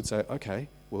Marx would say, okay,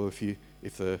 well,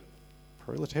 if the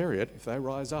proletariat, if they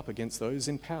rise up against those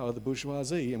in power, the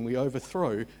bourgeoisie, and we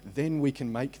overthrow, then we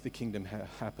can make the kingdom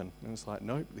happen. And it's like,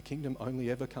 nope, the kingdom only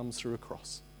ever comes through a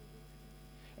cross.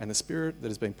 And the Spirit that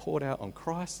has been poured out on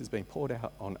Christ has been poured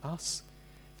out on us,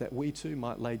 that we too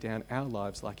might lay down our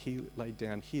lives like he laid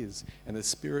down his. And the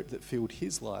Spirit that filled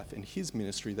his life and his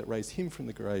ministry that raised him from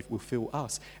the grave will fill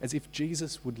us, as if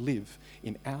Jesus would live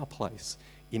in our place,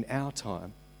 in our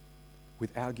time,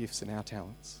 with our gifts and our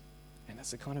talents. And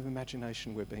that's the kind of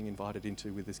imagination we're being invited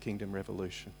into with this kingdom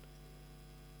revolution.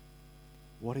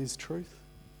 What is truth?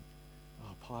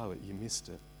 Oh, Pilate, you missed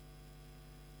it.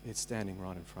 It's standing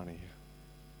right in front of you.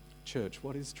 Church,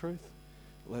 what is truth?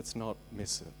 Let's not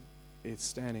miss it. It's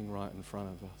standing right in front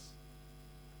of us.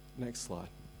 Next slide.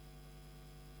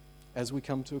 As we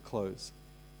come to a close,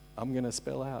 I'm going to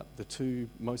spell out the two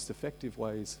most effective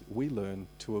ways we learn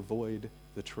to avoid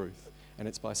the truth. And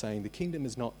it's by saying the kingdom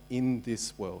is not in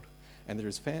this world. And there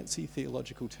is fancy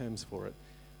theological terms for it.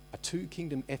 A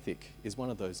two-kingdom ethic is one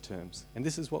of those terms. And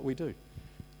this is what we do.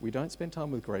 We don't spend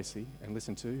time with Gracie and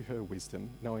listen to her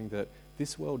wisdom, knowing that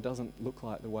this world doesn't look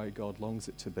like the way God longs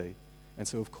it to be. And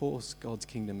so, of course, God's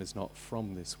kingdom is not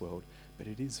from this world, but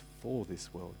it is for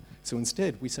this world. So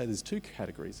instead, we say there's two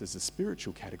categories. There's a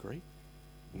spiritual category,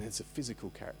 and there's a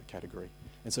physical category.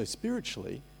 And so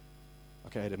spiritually,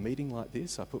 okay, at a meeting like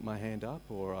this, I put my hand up,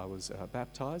 or I was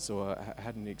baptized, or I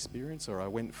had an experience, or I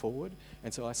went forward,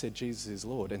 and so I said, Jesus is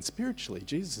Lord. And spiritually,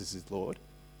 Jesus is Lord.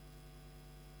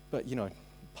 But,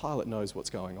 Pilate knows what's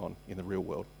going on in the real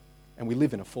world, and we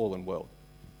live in a fallen world.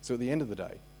 So at the end of the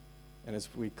day, and as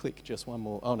we click just one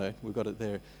more, oh no, we've got it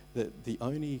there, that the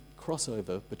only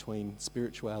crossover between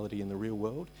spirituality and the real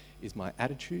world is my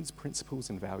attitudes, principles,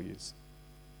 and values.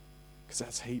 Because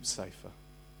that's heaps safer.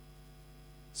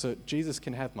 So Jesus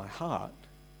can have my heart,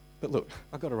 but look,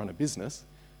 I've got to run a business.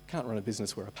 Can't run a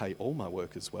business where I pay all my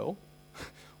workers well.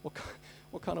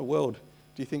 What kind of world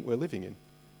do you think we're living in?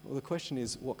 Well, the question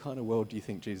is, what kind of world do you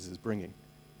think Jesus is bringing?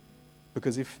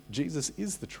 Because if Jesus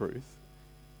is the truth,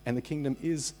 and the kingdom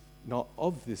is not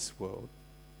of this world,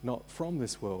 not from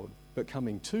this world, but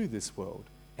coming to this world,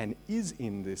 and is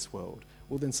in this world,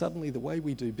 well then suddenly the way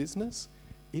we do business,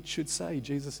 it should say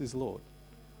Jesus is Lord.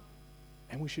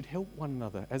 And we should help one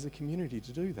another as a community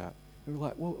to do that. And we're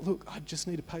like, well, look, I just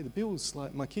need to pay the bills,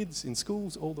 like my kids in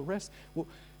schools, all the rest. Well,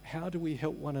 how do we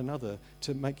help one another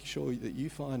to make sure that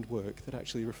you find work that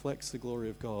actually reflects the glory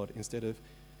of God instead of,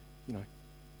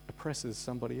 oppresses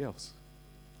somebody else?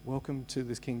 Welcome to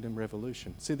this kingdom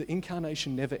revolution. See, the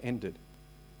incarnation never ended.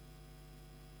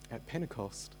 At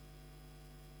Pentecost,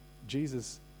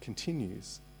 Jesus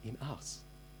continues in us.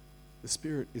 The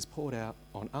Spirit is poured out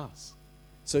on us.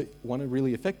 So one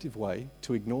really effective way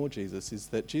to ignore Jesus is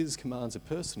that Jesus' commands are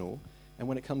personal, and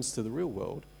when it comes to the real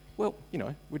world, well,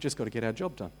 we've just got to get our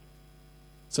job done.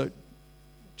 So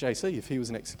JC, if he was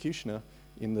an executioner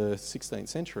in the 16th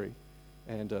century,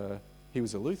 and he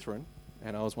was a Lutheran,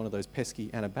 and I was one of those pesky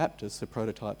Anabaptists, the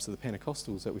prototypes of the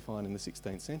Pentecostals that we find in the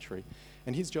 16th century,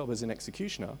 and his job as an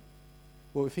executioner,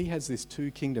 well, if he has this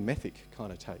two-kingdom ethic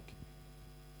kind of take,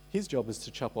 his job is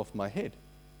to chop off my head.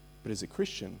 But as a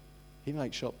Christian, he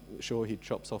makes sure he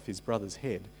chops off his brother's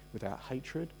head without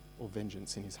hatred or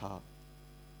vengeance in his heart.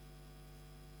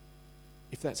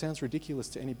 If that sounds ridiculous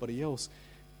to anybody else,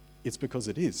 it's because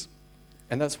it is.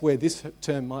 And that's where this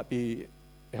term might be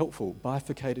helpful,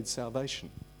 bifurcated salvation.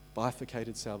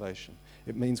 Bifurcated salvation.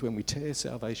 It means when we tear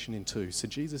salvation in two. So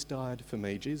Jesus died for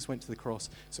me. Jesus went to the cross,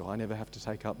 so I never have to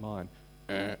take up mine.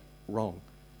 Wrong.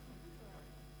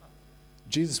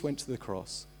 Jesus went to the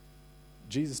cross.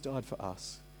 Jesus died for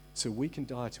us, so we can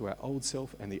die to our old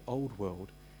self and the old world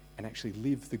and actually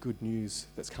live the good news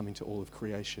that's coming to all of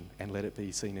creation and let it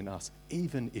be seen in us,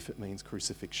 even if it means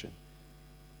crucifixion.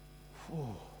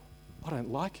 Whew. I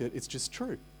don't like it, it's just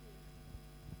true.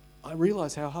 I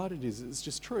realise how hard it is, it's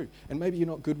just true. And maybe you're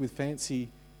not good with fancy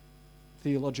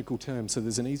theological terms, so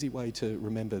there's an easy way to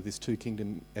remember this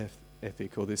two-kingdom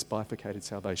ethic or this bifurcated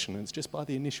salvation, and it's just by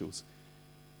the initials.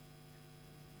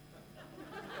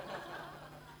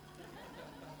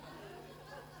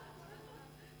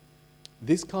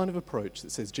 This kind of approach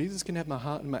that says Jesus can have my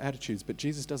heart and my attitudes, but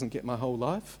Jesus doesn't get my whole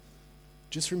life,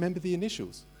 just remember the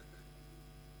initials.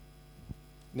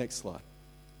 Next slide.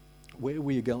 Where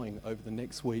we are going over the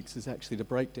next weeks is actually to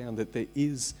break down that there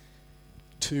is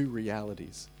two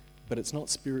realities, but it's not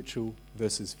spiritual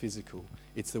versus physical.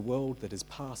 It's the world that is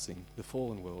passing, the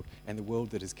fallen world, and the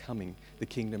world that is coming, the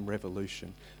kingdom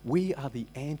revolution. We are the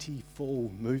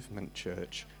anti-fall movement,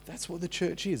 church. That's what the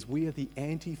church is. We are the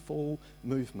anti-fall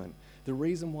movement. The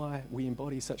reason why we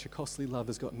embody such a costly love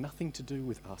has got nothing to do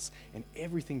with us and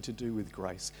everything to do with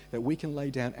grace. That we can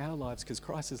lay down our lives because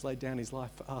Christ has laid down his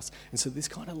life for us. And so this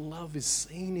kind of love is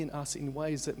seen in us in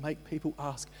ways that make people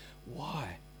ask,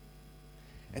 why?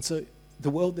 And so the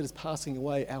world that is passing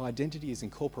away, our identity is in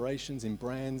corporations, in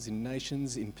brands, in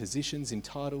nations, in positions, in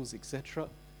titles, etc.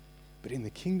 But in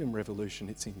the kingdom revolution,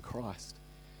 it's in Christ.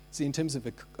 See, in terms of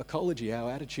ecology,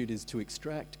 our attitude is to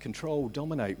extract, control,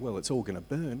 dominate. Well, it's all going to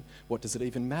burn. What does it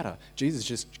even matter? Jesus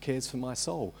just cares for my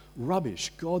soul.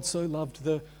 Rubbish. God so loved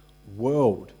the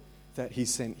world that he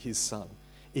sent his son.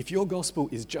 If your gospel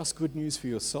is just good news for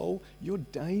your soul, you're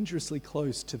dangerously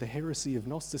close to the heresy of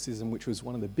Gnosticism, which was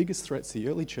one of the biggest threats to the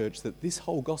early church that this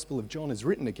whole Gospel of John is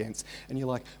written against. And you're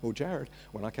like, well, Jared,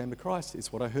 when I came to Christ,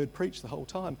 it's what I heard preached the whole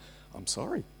time. I'm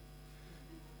sorry.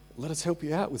 Let us help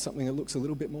you out with something that looks a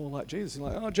little bit more like Jesus. You're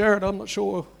like, oh, Jared, I'm not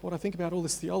sure what I think about all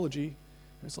this theology.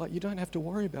 And it's like, you don't have to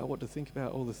worry about what to think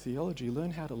about all the theology. Learn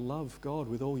how to love God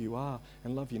with all you are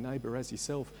and love your neighbour as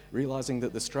yourself, realising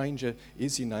that the stranger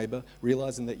is your neighbour,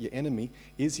 realising that your enemy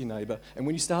is your neighbour. And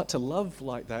when you start to love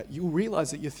like that, you'll realise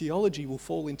that your theology will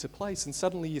fall into place, and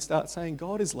suddenly you start saying,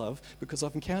 God is love because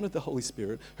I've encountered the Holy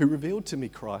Spirit who revealed to me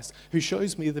Christ, who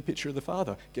shows me the picture of the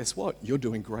Father. Guess what? You're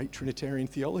doing great Trinitarian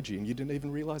theology and you didn't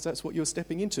even realise that's what you're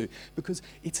stepping into, because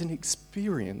it's an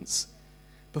experience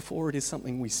before it is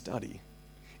something we study.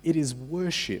 It is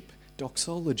worship,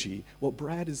 doxology, what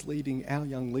Brad is leading our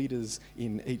young leaders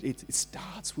in. It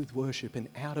starts with worship, and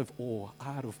out of awe,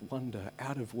 out of wonder,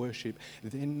 out of worship,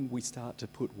 then we start to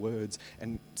put words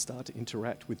and start to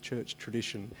interact with church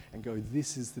tradition and go,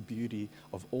 this is the beauty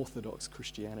of Orthodox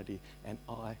Christianity, and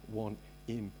I want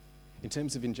in. In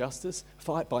terms of injustice,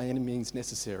 fight by any means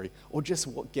necessary, or just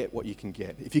get what you can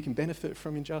get. If you can benefit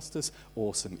from injustice,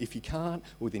 awesome. If you can't,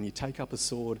 well, then you take up a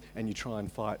sword and you try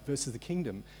and fight. Versus the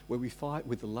kingdom, where we fight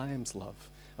with the Lamb's love.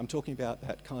 I'm talking about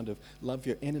that kind of love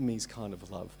your enemies kind of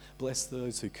love. Bless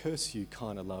those who curse you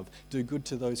kind of love. Do good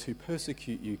to those who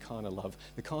persecute you kind of love.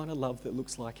 The kind of love that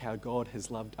looks like how God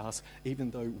has loved us, even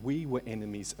though we were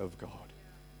enemies of God.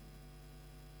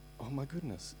 Oh my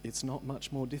goodness, it's not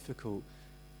much more difficult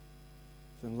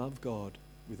than love God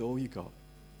with all you got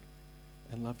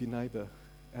and love your neighbour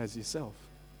as yourself.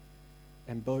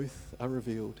 And both are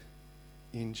revealed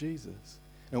in Jesus.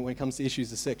 And when it comes to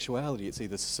issues of sexuality, it's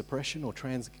either suppression or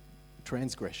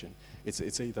transgression.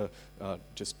 It's either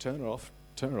just turn it off,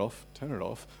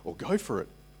 or go for it.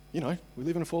 You know, we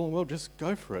live in a fallen world, just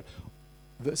go for it.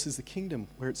 Versus the kingdom,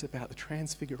 where it's about the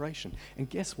transfiguration. And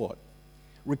guess what?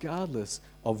 Regardless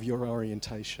of your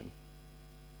orientation,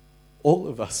 all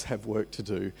of us have work to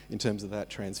do in terms of that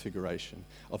transfiguration,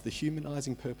 of the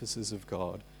humanizing purposes of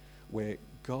God, where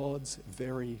God's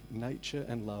very nature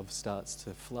and love starts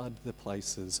to flood the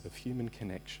places of human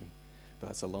connection. But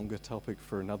that's a longer topic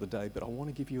for another day, but I want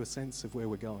to give you a sense of where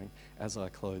we're going as I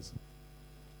close.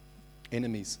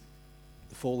 Enemies.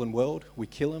 The fallen world, we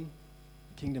kill them.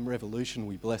 Kingdom revolution,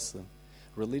 we bless them.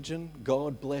 Religion,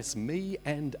 God bless me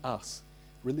and us.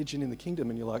 Religion in the kingdom,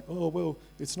 and you're like, oh, well,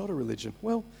 it's not a religion.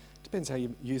 Well, depends how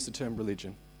you use the term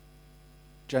religion.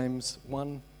 James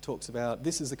 1 talks about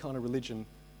this is the kind of religion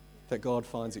that God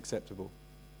finds acceptable.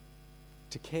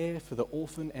 To care for the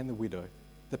orphan and the widow,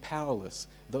 the powerless,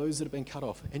 those that have been cut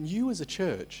off. And you as a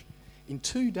church, in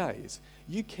 2 days,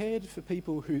 you cared for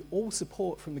people who all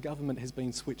support from the government has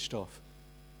been switched off.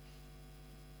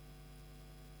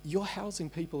 You're housing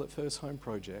people at First Home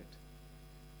Project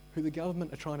who the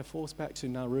government are trying to force back to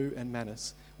Nauru and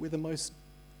Manus, where the most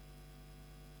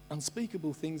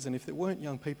unspeakable things, and if there weren't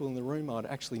young people in the room, I'd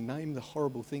actually name the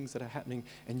horrible things that are happening.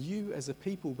 And you as a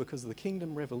people, because of the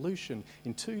Kingdom Revolution,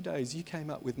 in 2 days you came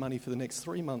up with money for the next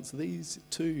 3 months. These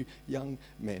 2 young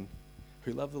men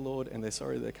who love the Lord, and they're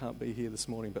sorry they can't be here this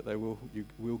morning, but you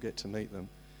will get to meet them.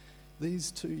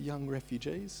 These 2 young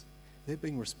refugees, they're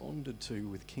being responded to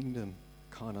with kingdom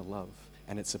kind of love.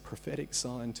 And it's a prophetic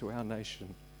sign to our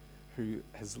nation, who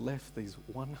has left these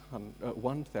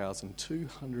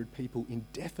 1,200 people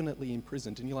indefinitely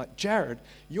imprisoned. And you're like, Jared,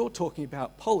 you're talking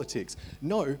about politics.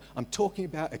 No, I'm talking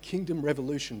about a kingdom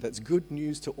revolution that's good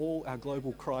news to all our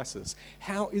global crisis.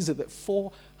 How is it that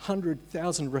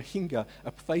 400,000 Rohingya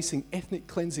are facing ethnic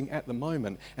cleansing at the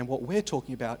moment? And what we're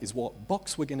talking about is what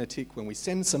box we're going to tick when we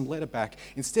send some letter back,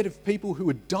 instead of people who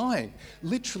are dying,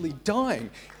 literally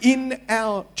dying. In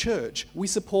our church, we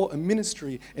support a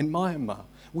ministry in Myanmar.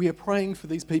 We are praying for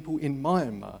these people in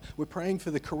Myanmar. We're praying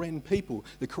for the Karen people.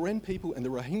 The Karen people and the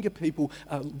Rohingya people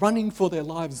are running for their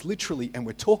lives literally, and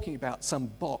we're talking about some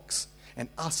box and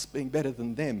us being better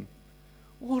than them.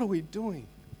 What are we doing?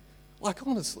 Like,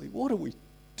 honestly, what are we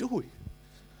doing?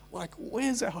 Like,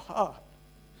 where's our heart?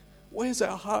 Where's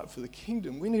our heart for the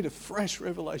kingdom? We need a fresh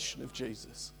revelation of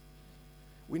Jesus.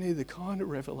 We need the kind of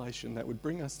revelation that would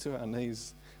bring us to our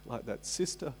knees, like that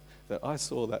sister that I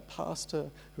saw, that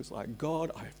pastor who's like,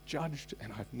 God, I have judged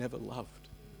and I've never loved.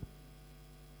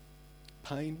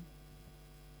 Pain,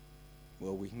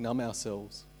 well, we numb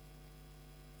ourselves,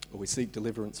 or we seek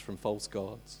deliverance from false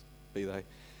gods, be they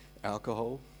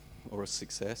alcohol or a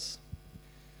success,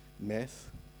 meth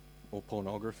or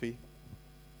pornography,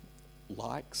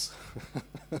 likes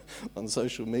on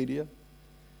social media,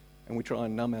 and we try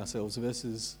and numb ourselves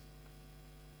versus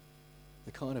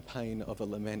the kind of pain of a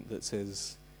lament that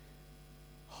says,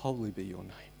 holy be your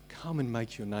name. Come and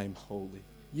make your name holy.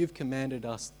 You've commanded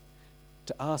us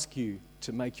to ask you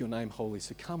to make your name holy.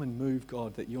 So come and move,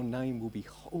 God, that your name will be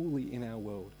holy in our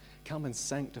world. Come and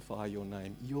sanctify your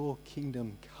name. Your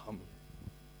kingdom come.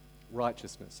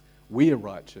 Righteousness. We are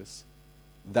righteous.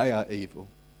 They are evil.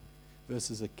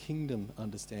 Versus a kingdom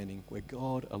understanding where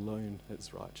God alone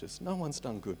is righteous. No one's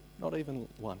done good. Not even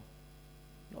one.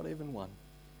 Not even one.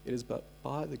 It is but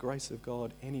by the grace of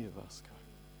God any of us go.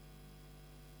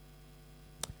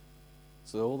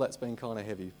 So all that's been kind of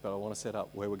heavy, but I want to set up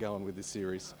where we're going with this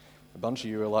series. A bunch of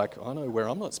you are like, I know where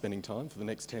I'm not spending time for the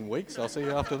next 10 weeks. I'll see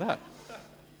you after that.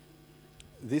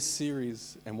 This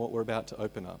series and what we're about to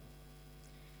open up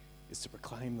is to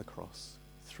proclaim the cross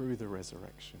through the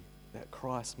resurrection, that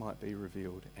Christ might be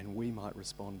revealed and we might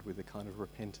respond with a kind of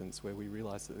repentance where we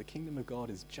realize that the kingdom of God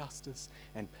is justice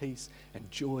and peace and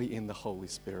joy in the Holy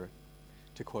Spirit,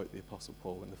 to quote the Apostle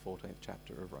Paul in the 14th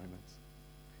chapter of Romans.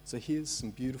 So here's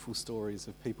some beautiful stories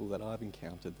of people that I've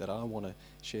encountered that I want to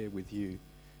share with you,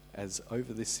 as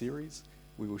over this series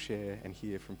we will share and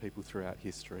hear from people throughout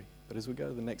history. But as we go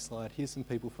to the next slide, here's some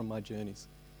people from my journeys.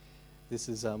 This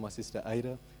is my sister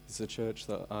Ada. This is a church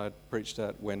that I preached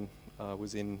at when I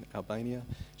was in Albania.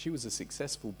 She was a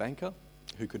successful banker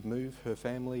who could move her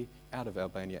family out of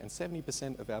Albania. And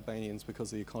 70% of Albanians,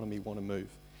 because of the economy, want to move.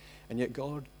 And yet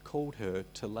God called her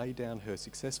to lay down her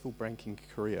successful banking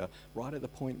career right at the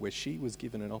point where she was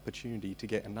given an opportunity to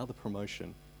get another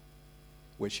promotion,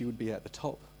 where she would be at the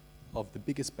top of the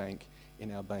biggest bank in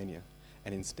Albania.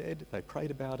 And instead, they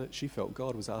prayed about it. She felt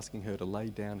God was asking her to lay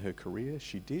down her career.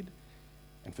 She did.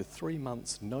 And for 3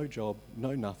 months, no job,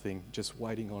 no nothing, just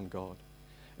waiting on God.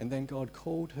 And then God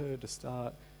called her to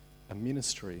start a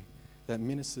ministry that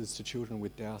ministers to children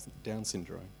with Down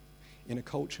syndrome, in a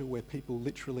culture where people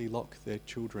literally lock their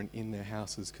children in their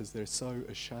houses because they're so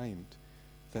ashamed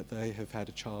that they have had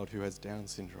a child who has Down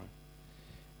syndrome.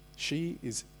 She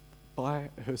is, by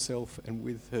herself and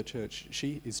with her church,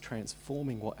 she is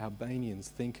transforming what Albanians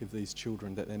think of these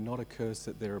children, that they're not a curse,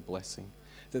 that they're a blessing,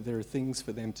 that there are things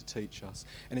for them to teach us.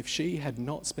 And if she had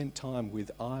not spent time with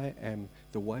I am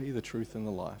the way, the truth and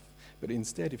the life, but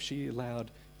instead if she allowed,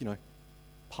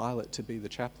 Pilate to be the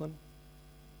chaplain,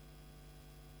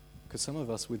 because some of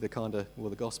us with the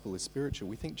the gospel is spiritual,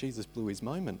 we think Jesus blew his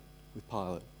moment with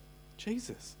Pilate.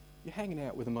 Jesus, you're hanging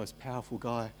out with the most powerful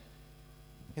guy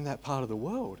in that part of the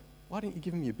world. Why didn't you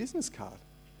give him your business card?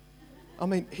 I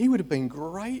mean, he would have been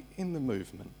great in the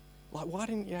movement. Like, why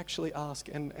didn't you actually ask?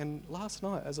 And last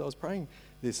night, as I was praying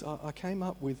this, I came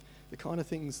up with the kind of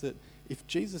things that if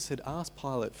Jesus had asked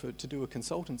Pilate to do a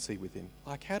consultancy with him,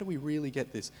 like, how do we really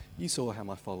get this? You saw how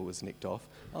my followers nicked off.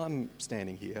 I'm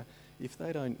standing here. If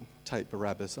they don't take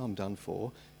Barabbas, I'm done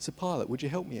for. So Pilate, would you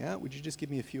help me out? Would you just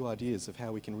give me a few ideas of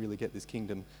how we can really get this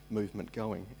kingdom movement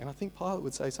going? And I think Pilate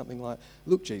would say something like,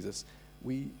 look, Jesus,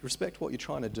 we respect what you're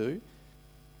trying to do,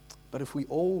 but if we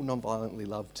all non-violently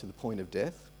love to the point of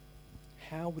death,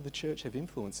 how would the church have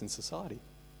influence in society?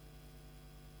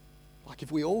 Like,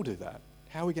 if we all do that,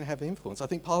 how are we going to have influence? I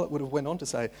think Pilate would have went on to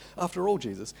say, after all,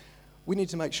 Jesus, we need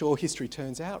to make sure history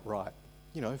turns out right,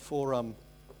 for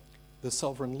the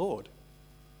sovereign Lord.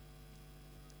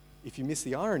 If you miss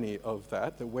the irony of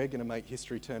that we're going to make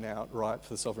history turn out right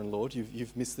for the sovereign Lord,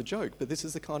 you've missed the joke. But this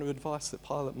is the kind of advice that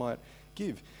Pilate might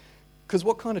give. Because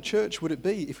what kind of church would it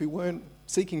be if we weren't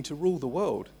seeking to rule the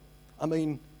world? I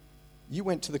mean, you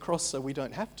went to the cross so we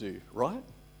don't have to, right?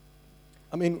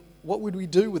 I mean, what would we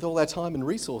do with all our time and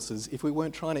resources if we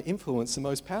weren't trying to influence the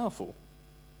most powerful?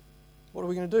 What are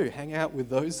we going to do? Hang out with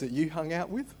those that you hung out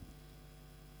with?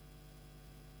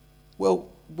 Well,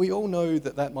 we all know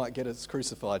that might get us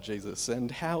crucified, Jesus.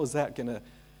 And how is that going to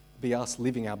be us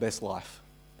living our best life?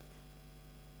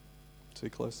 Too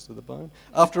close to the bone?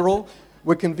 After all,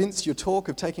 we're convinced your talk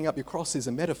of taking up your cross is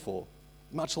a metaphor,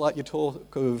 much like your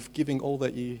talk of giving all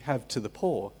that you have to the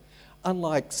poor,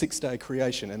 unlike six-day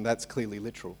creation, and that's clearly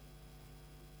literal.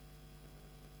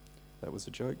 That was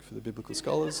a joke for the biblical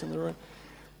scholars in the room.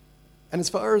 And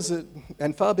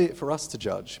far be it for us to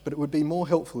judge, but it would be more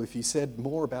helpful if you said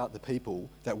more about the people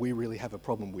that we really have a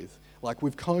problem with. Like,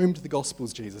 we've combed the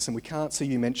Gospels, Jesus, and we can't see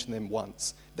you mention them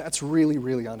once. That's really,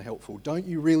 really unhelpful. Don't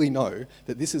you really know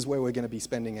that this is where we're going to be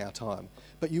spending our time?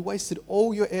 But you wasted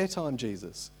all your airtime,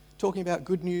 Jesus, talking about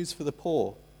good news for the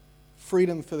poor,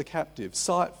 freedom for the captive,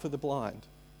 sight for the blind.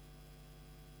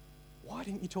 Why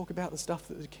didn't you talk about the stuff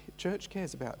that the church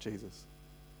cares about, Jesus?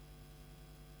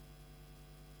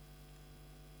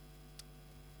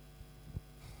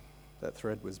 That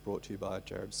thread was brought to you by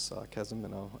Jared's sarcasm,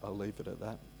 and I'll leave it at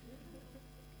that.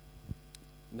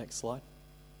 Next slide.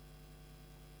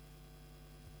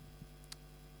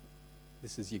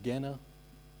 This is Eugenia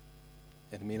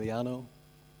and Emiliano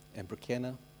and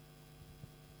Brukena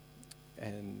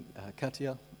and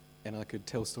Katia, and I could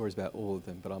tell stories about all of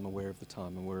them, but I'm aware of the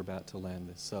time and we're about to land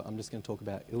this. So I'm just going to talk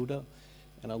about Ilda,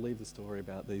 and I'll leave the story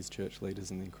about these church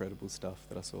leaders and the incredible stuff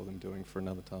that I saw them doing for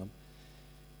another time.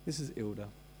 This is Ilda.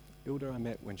 Ilda I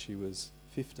met when she was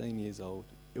 15 years old.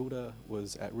 Ilda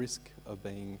was at risk of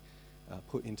being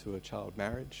put into a child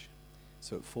marriage.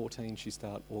 So at 14 she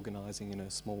started organising in a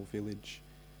small village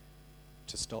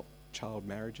to stop child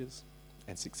marriages,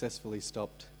 and successfully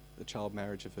stopped the child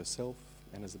marriage of herself,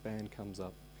 and as the band comes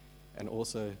up, and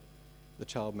also the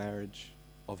child marriage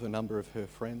of a number of her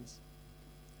friends.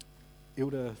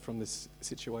 Ilda, from this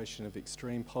situation of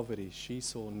extreme poverty, she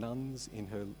saw nuns in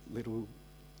her little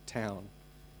town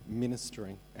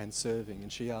ministering and serving,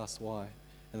 and she asked why.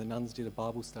 And the nuns did a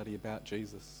Bible study about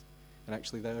Jesus, and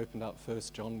actually they opened up 1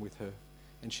 John with her,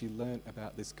 and she learnt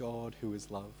about this God who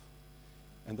is love.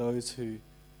 And those who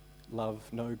love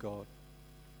know God,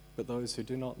 but those who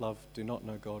do not love do not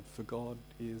know God, for God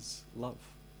is love.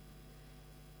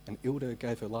 And Ilda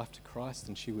gave her life to Christ,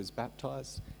 and she was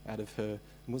baptized out of her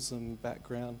Muslim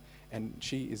background, and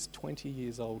she is 20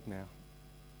 years old now.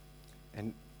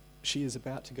 And she is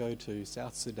about to go to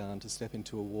South Sudan to step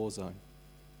into a war zone,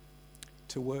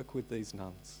 to work with these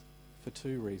nuns for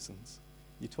two reasons.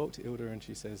 You talk to Ilda and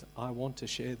she says, I want to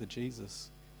share the Jesus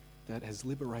that has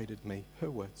liberated me. Her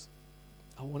words.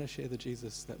 I want to share the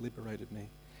Jesus that liberated me,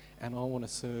 and I want to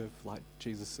serve like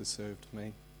Jesus has served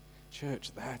me.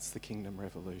 Church, that's the kingdom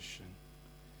revolution.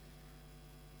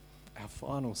 Our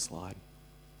final slide.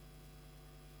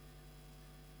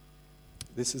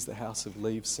 This is the House of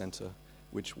Leaves Centre,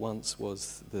 which once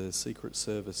was the Secret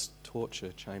Service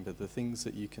torture chamber. The things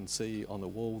that you can see on the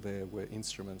wall there were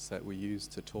instruments that were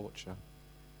used to torture.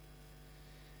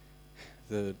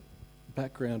 The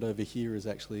background over here is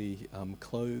actually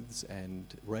clothes and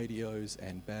radios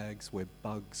and bags where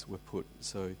bugs were put,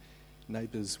 so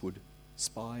neighbours would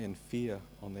spy and fear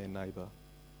on their neighbour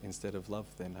instead of love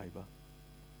their neighbour.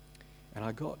 And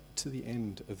I got to the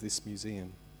end of this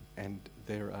museum, and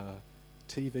there are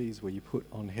TVs where you put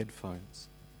on headphones,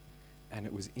 and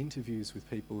it was interviews with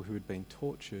people who had been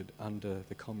tortured under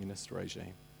the communist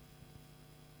regime.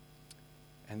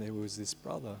 And there was this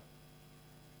brother,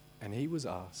 and he was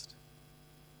asked,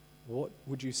 what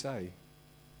would you say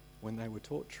when they were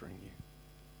torturing you?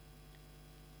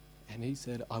 And he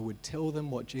said, I would tell them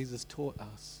what Jesus taught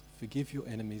us: forgive your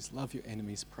enemies, love your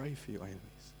enemies, pray for your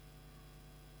enemies.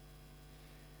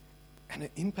 And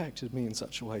it impacted me in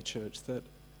such a way, church, that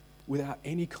without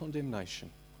any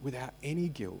condemnation, without any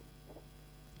guilt,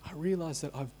 I realised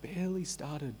that I've barely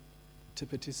started to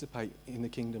participate in the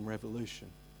kingdom revolution.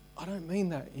 I don't mean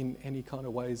that in any kind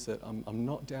of ways that I'm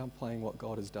not downplaying what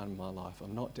God has done in my life.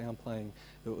 I'm not downplaying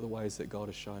the ways that God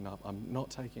has shown up. I'm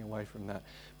not taking away from that.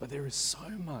 But there is so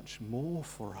much more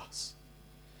for us.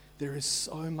 There is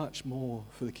so much more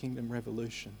for the kingdom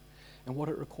revolution. And what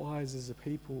it requires is a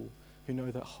people who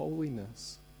know that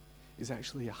holiness is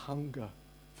actually a hunger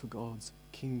for God's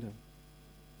kingdom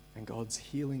and God's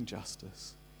healing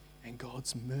justice and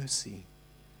God's mercy,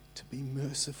 to be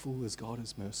merciful as God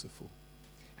is merciful.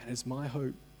 And it's my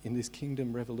hope in this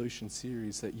Kingdom Revolution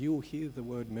series that you'll hear the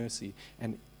word mercy,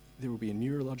 and there will be a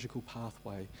neurological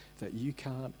pathway that you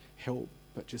can't help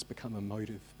but just become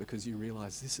emotive because you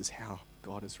realize this is how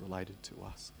God is related to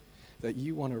us. That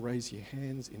you want to raise your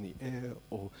hands in the air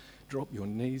or drop your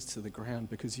knees to the ground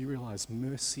because you realize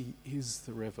mercy is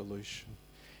the revolution,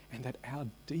 and that our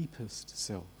deepest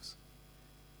selves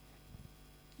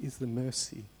is the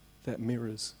mercy that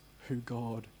mirrors who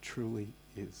God truly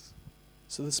is.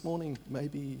 So this morning,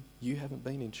 maybe you haven't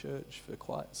been in church for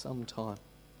quite some time,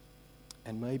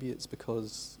 and maybe it's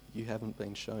because you haven't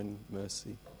been shown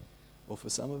mercy. Or for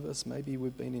some of us, maybe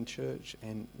we've been in church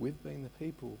and we've been the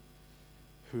people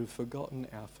who have forgotten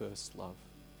our first love,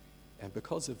 and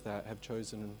because of that have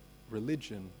chosen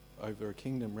religion over a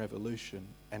kingdom revolution,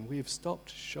 and we've stopped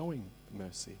showing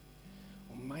mercy.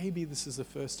 Or maybe this is the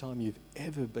first time you've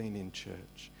ever been in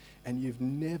church and you've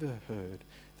never heard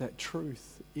that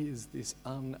truth is this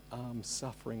unarmed,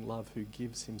 suffering love who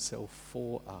gives himself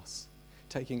for us,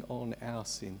 taking on our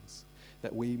sins,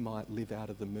 that we might live out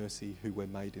of the mercy who we're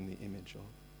made in the image of.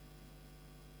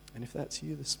 And if that's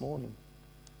you this morning,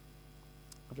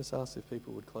 I'll just ask if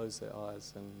people would close their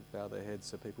eyes and bow their heads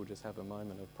so people just have a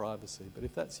moment of privacy. But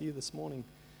if that's you this morning,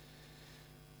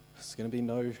 there's going to be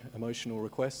no emotional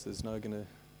requests.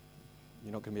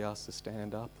 You're not going to be asked to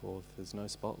stand up, or there's no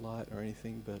spotlight or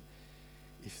anything. But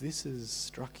if this has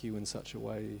struck you in such a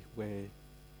way where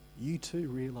you too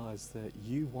realise that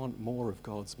you want more of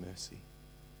God's mercy,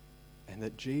 and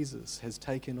that Jesus has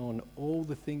taken on all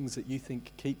the things that you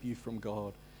think keep you from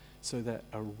God so that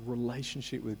a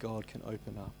relationship with God can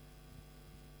open up.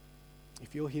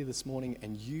 If you're here this morning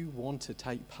and you want to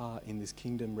take part in this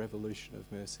kingdom revolution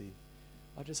of mercy,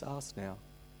 I just ask now,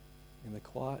 in the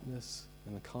quietness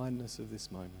and the kindness of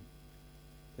this moment,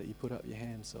 that you put up your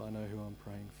hand so I know who I'm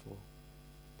praying for.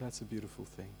 That's a beautiful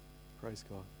thing. Praise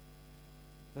God.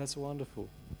 That's wonderful.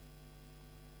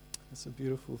 That's a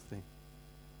beautiful thing.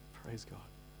 Praise God.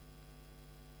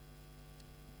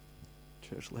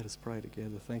 Church, let us pray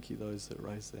together. Thank you, those that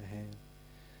raised their hand.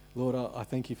 Lord, I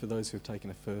thank you for those who have taken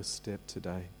a first step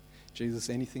today. Jesus,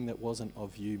 anything that wasn't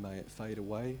of you, may it fade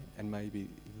away, and maybe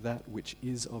that which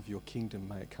is of your kingdom,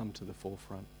 may it come to the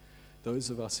forefront. Those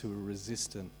of us who are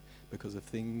resistant because of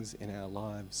things in our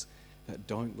lives that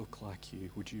don't look like you,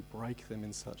 would you break them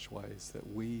in such ways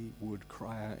that we would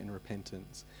cry out in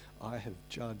repentance, I have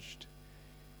judged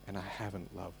and I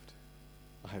haven't loved.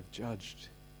 I have judged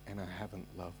and I haven't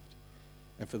loved.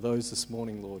 And for those this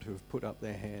morning, Lord, who have put up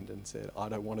their hand and said, I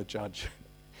don't want to judge,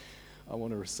 I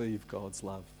want to receive God's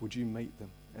love, would you meet them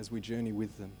as we journey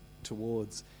with them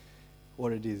towards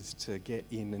what it is to get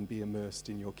in and be immersed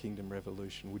in your kingdom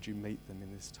revolution? Would you meet them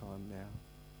in this time now?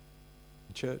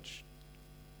 Church,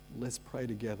 let's pray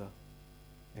together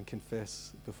and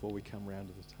confess before we come round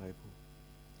to the table.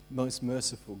 Most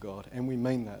merciful God, and we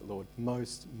mean that, Lord,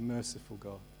 most merciful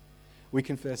God, we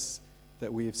confess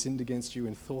that we have sinned against you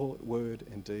in thought, word,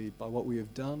 and deed, by what we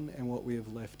have done and what we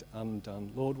have left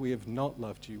undone. Lord, we have not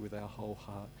loved you with our whole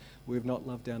heart. We have not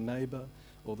loved our neighbour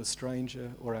or the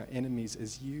stranger or our enemies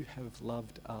as you have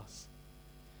loved us.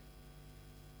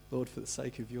 Lord, for the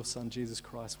sake of your Son, Jesus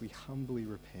Christ, we humbly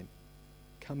repent.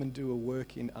 Come and do a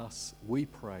work in us, we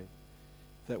pray,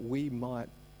 that we might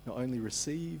not only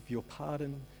receive your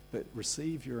pardon, but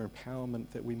receive your empowerment,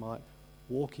 that we might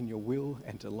walk in your will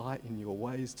and delight in your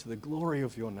ways to the glory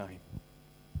of your name.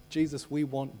 Jesus, we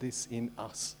want this in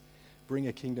us. Bring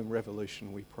a kingdom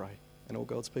revolution, we pray. And all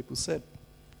God's people said.